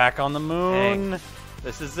 Oh, we're back on the moon. Dang.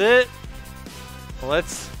 This is it.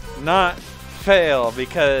 Let's not fail,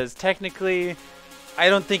 because technically, I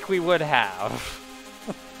don't think we would have.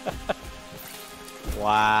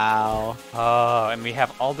 Wow. Oh, and we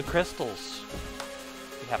have all the crystals.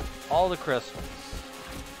 We have all the crystals.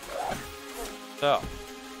 So,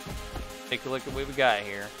 take a look at what we got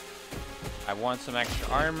here. I want some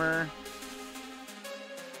extra armor.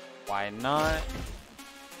 Why not?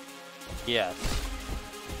 Yes.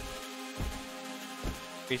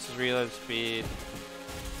 Increases reload speed.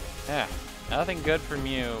 Yeah, nothing good from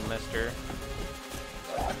you, mister.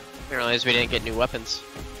 I realized we didn't get new weapons.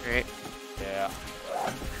 Alright. Yeah.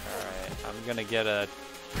 Alright, I'm gonna get a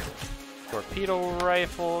torpedo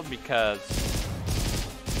rifle because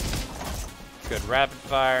good rapid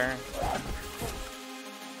fire.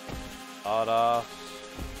 Sawed off.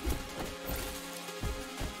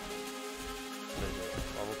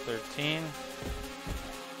 Level 13.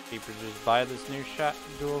 Keeper just buy this new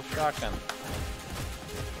dual shotgun.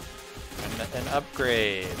 And an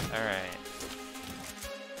upgrade. Alright.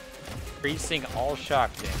 Increasing all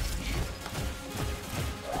shock damage.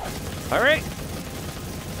 Alright.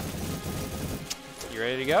 You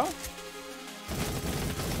ready to go?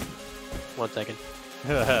 1 second.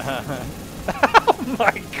 Oh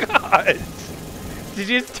my god! Did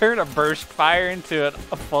you just turn a burst fire into a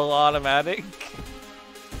full automatic?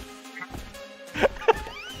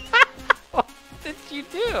 What did you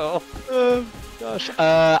do? Gosh.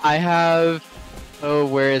 I have... Oh,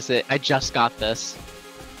 where is it? I just got this.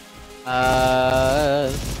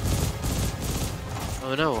 Oh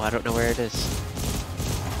no, I don't know where it is.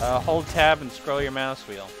 Hold tab and scroll your mouse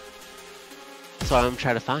wheel. That's what I'm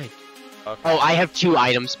trying to find. Okay. Oh, I have 2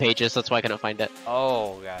 items pages, that's why I couldn't find it.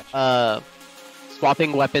 Oh, gotcha.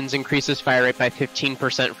 Swapping weapons increases fire rate by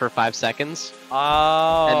 15% for 5 seconds.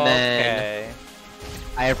 Oh, and then okay.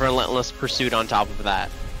 I have Relentless Pursuit on top of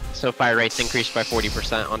that. So fire rate's increased by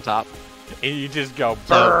 40% on top. And you just go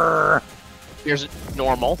brrr. So, here's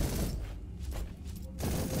normal.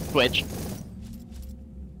 Switch.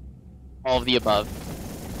 All of the above.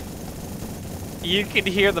 You can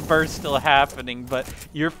hear the burst still happening, but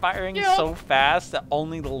you're firing so fast that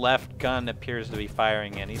only the left gun appears to be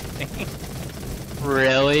firing anything.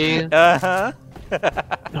 Really? Uh-huh.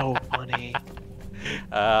 So funny.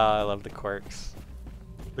 I love the quirks.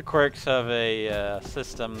 The quirks of a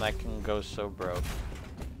system that can go so broke.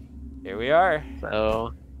 Here we are.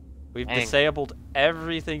 So, we've disabled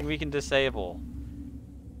everything we can disable.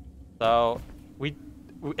 So,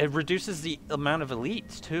 it reduces the amount of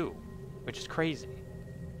elites too, which is crazy.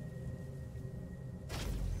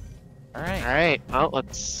 All right. All right. Well,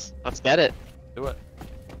 let's get it. Do it.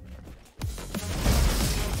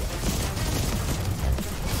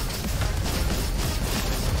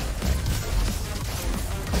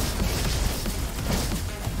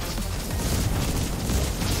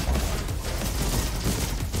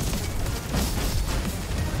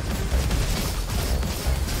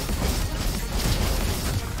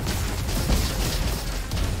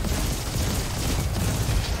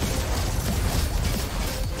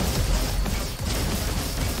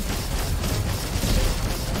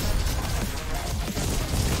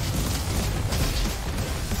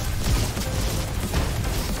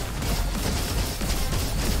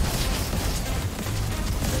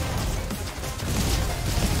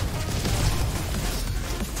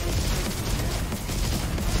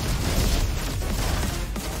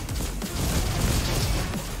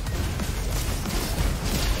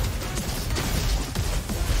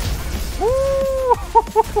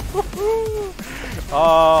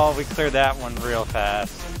 Oh, we cleared that one real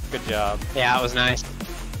fast. Good job. Yeah, it was nice.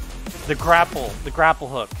 The grapple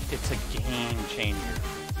hook, it's a game changer.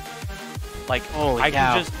 Like, I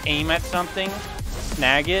can just aim at something,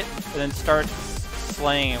 snag it, and then start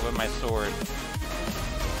slaying it with my sword.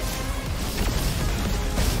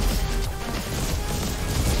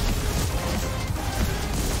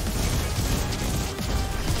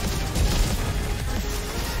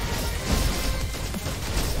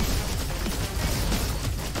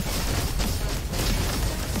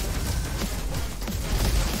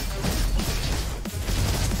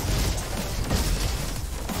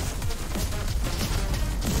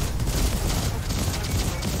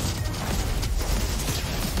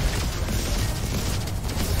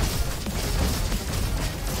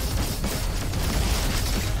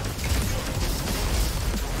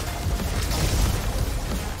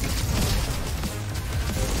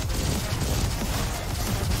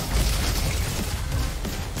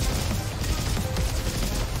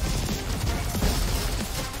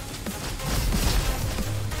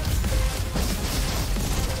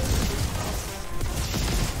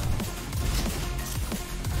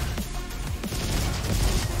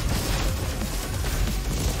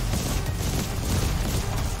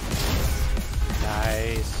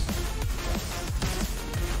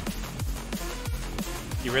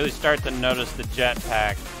 You really start to notice the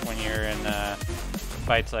jetpack when you're in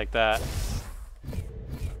fights like that.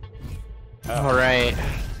 Oh. All right.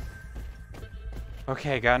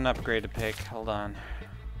 Okay, got an upgrade to pick. Hold on.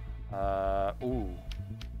 Ooh.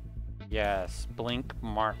 Yes, blink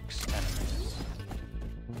marks enemies.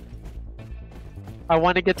 I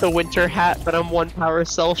want to get the winter hat, but I'm 1 power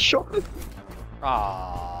cell short.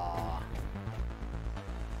 Aww.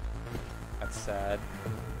 That's sad.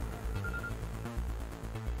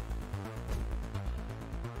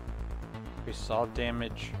 Increase all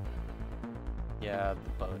damage. Yeah, the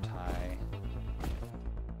bow tie.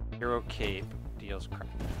 Hero cape deals crap.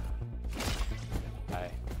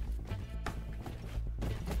 Bye.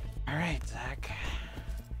 Alright, Zach.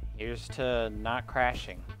 Here's to not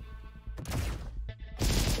crashing.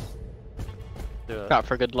 Do it. Got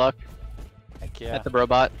for good luck. Heck yeah. At the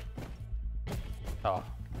robot. Oh.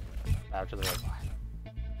 After the robot.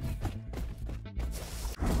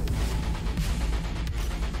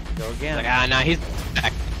 Go again. Like, ah, nah, he's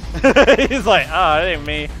back. He's like, oh, it ain't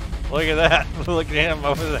me. Look at that. Look at him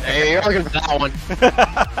over there. Hey, you're looking for that one.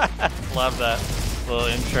 Love that little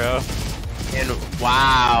intro. And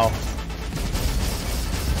wow.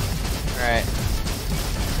 Alright.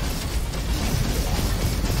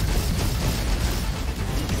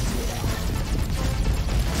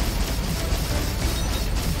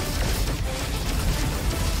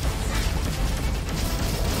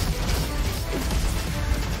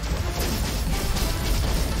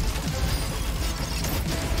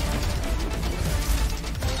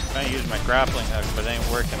 I'm trying to use my grappling hook, but it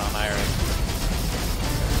ain't working on Iris.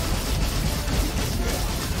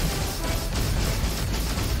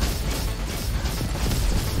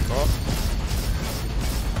 Oh.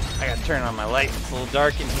 I gotta turn on my light. It's a little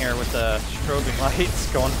dark in here with the strobing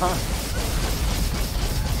lights going on.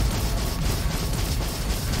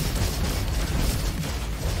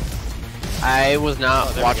 I was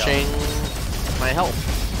not watching my health.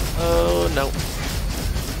 Oh no.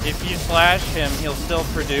 If you slash him, he'll still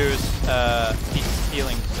produce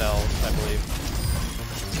healing cells, I believe.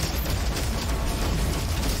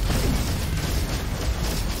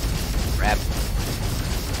 Crap.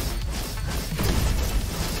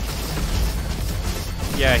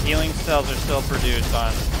 Yeah, healing cells are still produced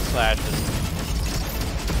on slashes.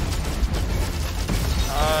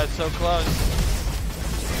 It's so close.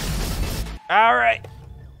 Alright.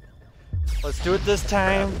 Let's do it this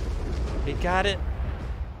time. We got it.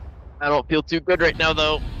 I don't feel too good right now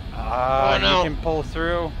though. Oh no. You can pull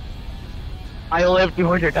through. I only have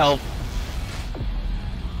 200 health.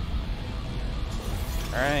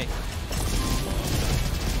 Alright.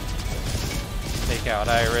 Take out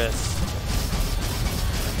Iris.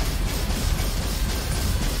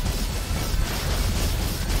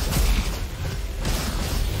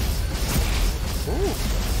 Ooh.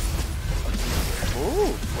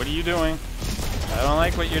 Ooh. What are you doing? I don't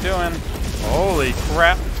like what you're doing. Holy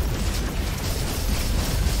crap.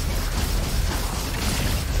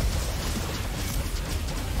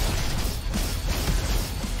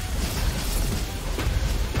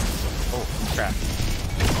 Oh, crap.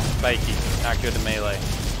 Spiky. Not good to melee.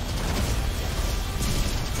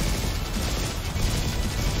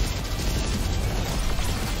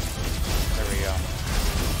 There we go.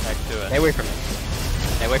 Back to it. Stay away from me.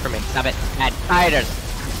 Stay away from me. Stop it. Bad fighters.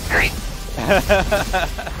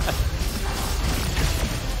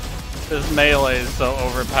 This melee is so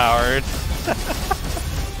overpowered.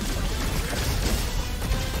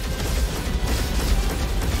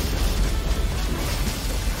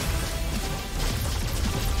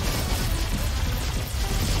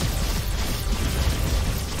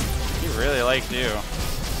 He really likes you.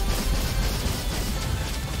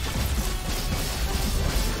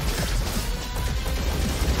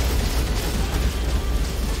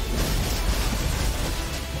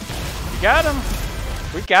 We got him.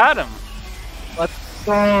 We got him. Let's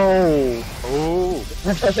go. Oh.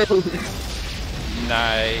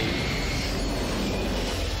 Nice.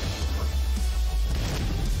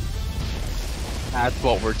 That's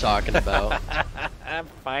what we're talking about.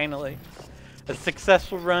 Finally. A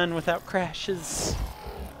successful run without crashes.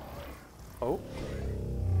 Oh.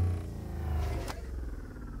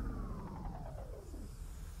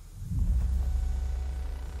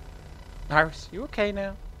 Iris, you okay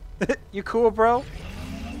now? You cool, bro?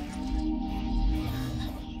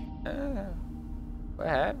 What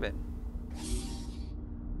happened?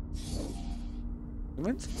 You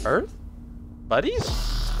went to Earth? Buddies?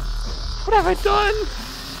 What have I done?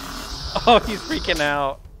 Oh, he's freaking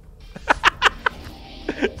out.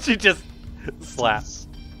 She just slaps.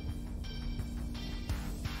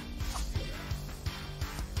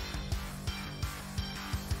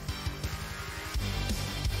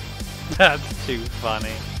 That's too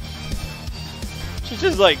funny. She's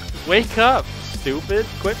just like, wake up, stupid.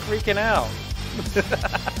 Quit freaking out.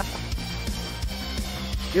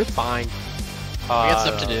 You're fine. We got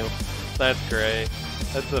stuff to do. That's great.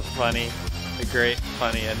 That's a great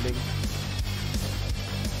funny ending.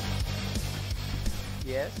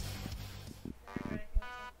 Yes?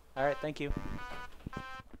 Alright, thank you.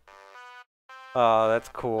 Oh, that's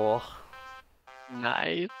cool.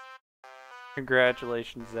 Nice.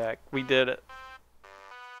 Congratulations, Zach. We did it.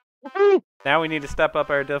 Woohoo! Now we need to step up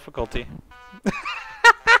our difficulty.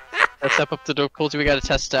 Let's step up the difficulty. We gotta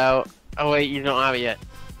test out. Oh wait, you don't have it yet.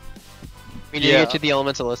 We need to get to the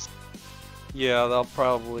elementalist. Yeah, they'll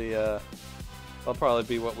probably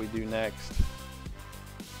be what we do next.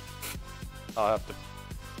 I'll have to.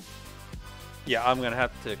 Yeah, I'm gonna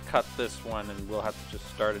have to cut this one, and we'll have to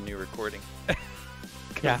just start a new recording.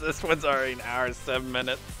 Because this one's already an hour and 7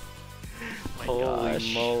 minutes.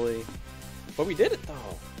 Holy moly! But we did it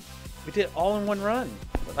though. We did it all in one run.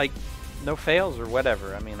 Like, no fails or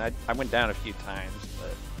whatever. I mean, I went down a few times,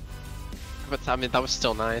 but I mean, that was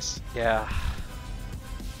still nice. yeah.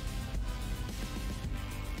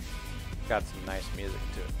 Got some nice music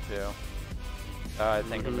to it too. I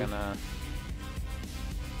think I'm gonna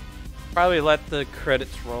probably let the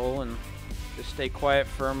credits roll and just stay quiet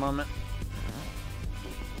for a moment.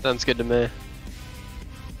 Sounds good to me.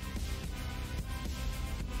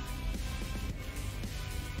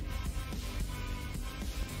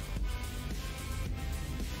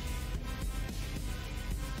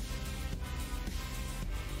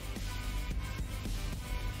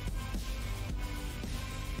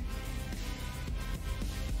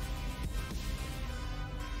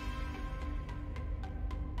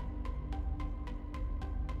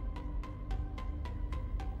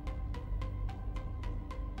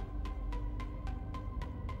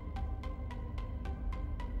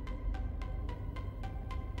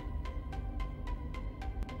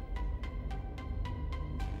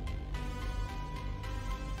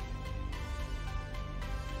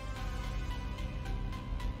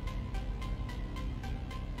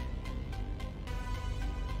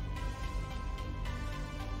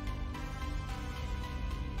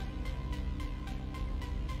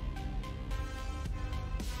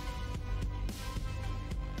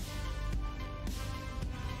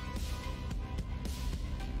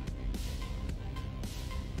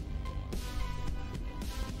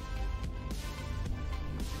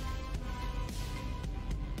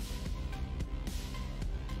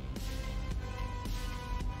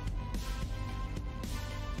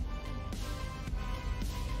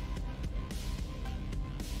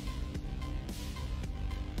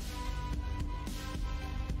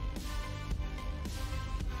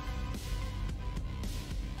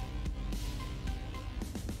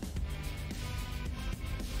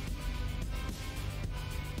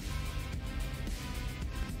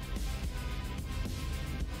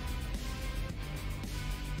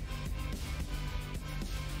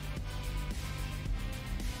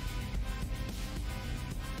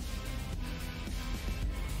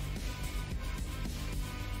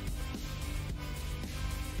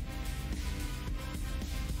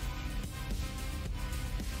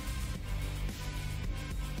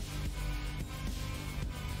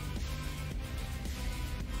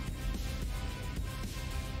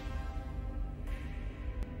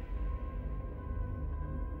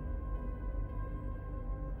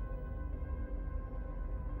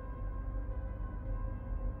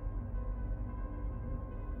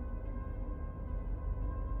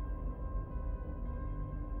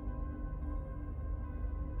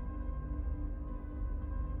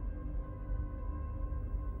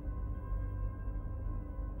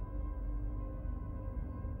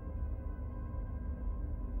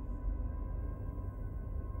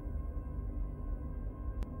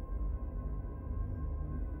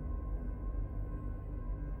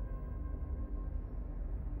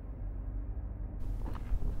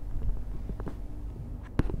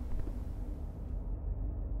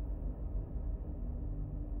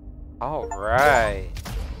 All right.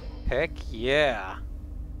 Heck yeah.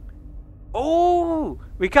 Oh,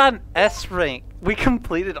 we got an S rank. We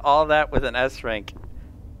completed all that with an S rank.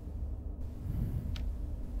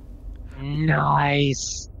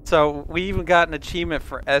 Nice. So we even got an achievement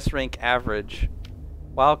for S rank average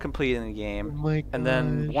while completing the game. Oh my and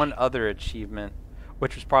then one other achievement,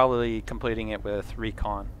 which was probably completing it with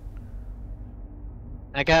recon.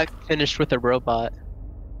 I got finished with a robot.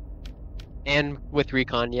 And with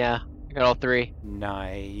recon, yeah. I got all three.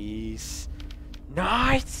 Nice.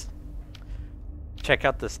 Nice! Check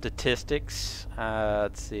out the statistics.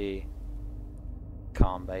 Let's see.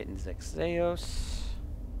 Combyte and Zexayos.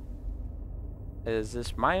 Is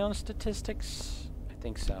this my own statistics? I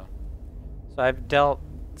think so. So I've dealt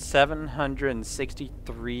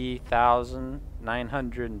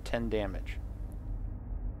 763,910 damage.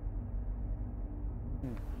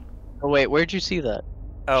 Oh wait, where'd you see that?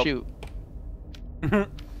 Oh. Shoot.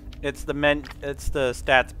 It's the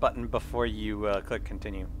stats button before you click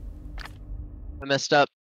continue. I messed up.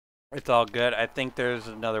 It's all good. I think there's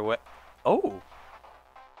another way. Oh.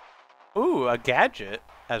 Ooh, a gadget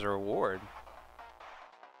as a reward.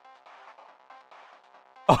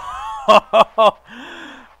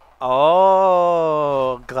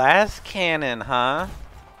 Oh, glass cannon, huh?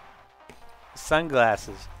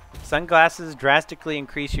 Sunglasses. Sunglasses drastically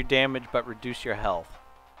increase your damage but reduce your health.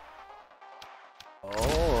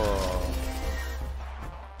 Oh.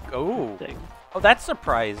 Oh. Oh, that's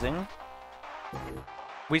surprising.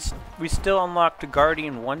 We still unlocked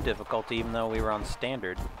Guardian 1 difficulty even though we were on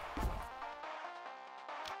standard.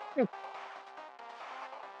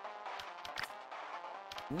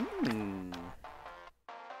 Hmm.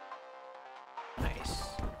 Nice.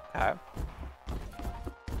 Okay.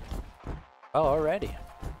 Oh, already.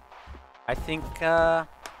 I think we'll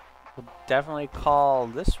definitely call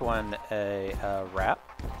this one a wrap.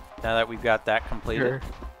 Now that we've got that completed. Sure.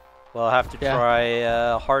 We'll have to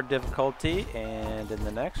try hard difficulty, and in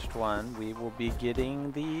the next one, we will be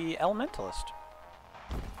getting the Elementalist.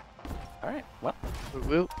 Alright, well,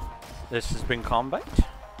 this has been Combyte.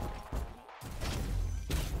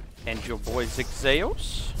 And your boy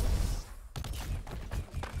Zexayos.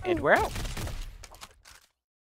 And we're out.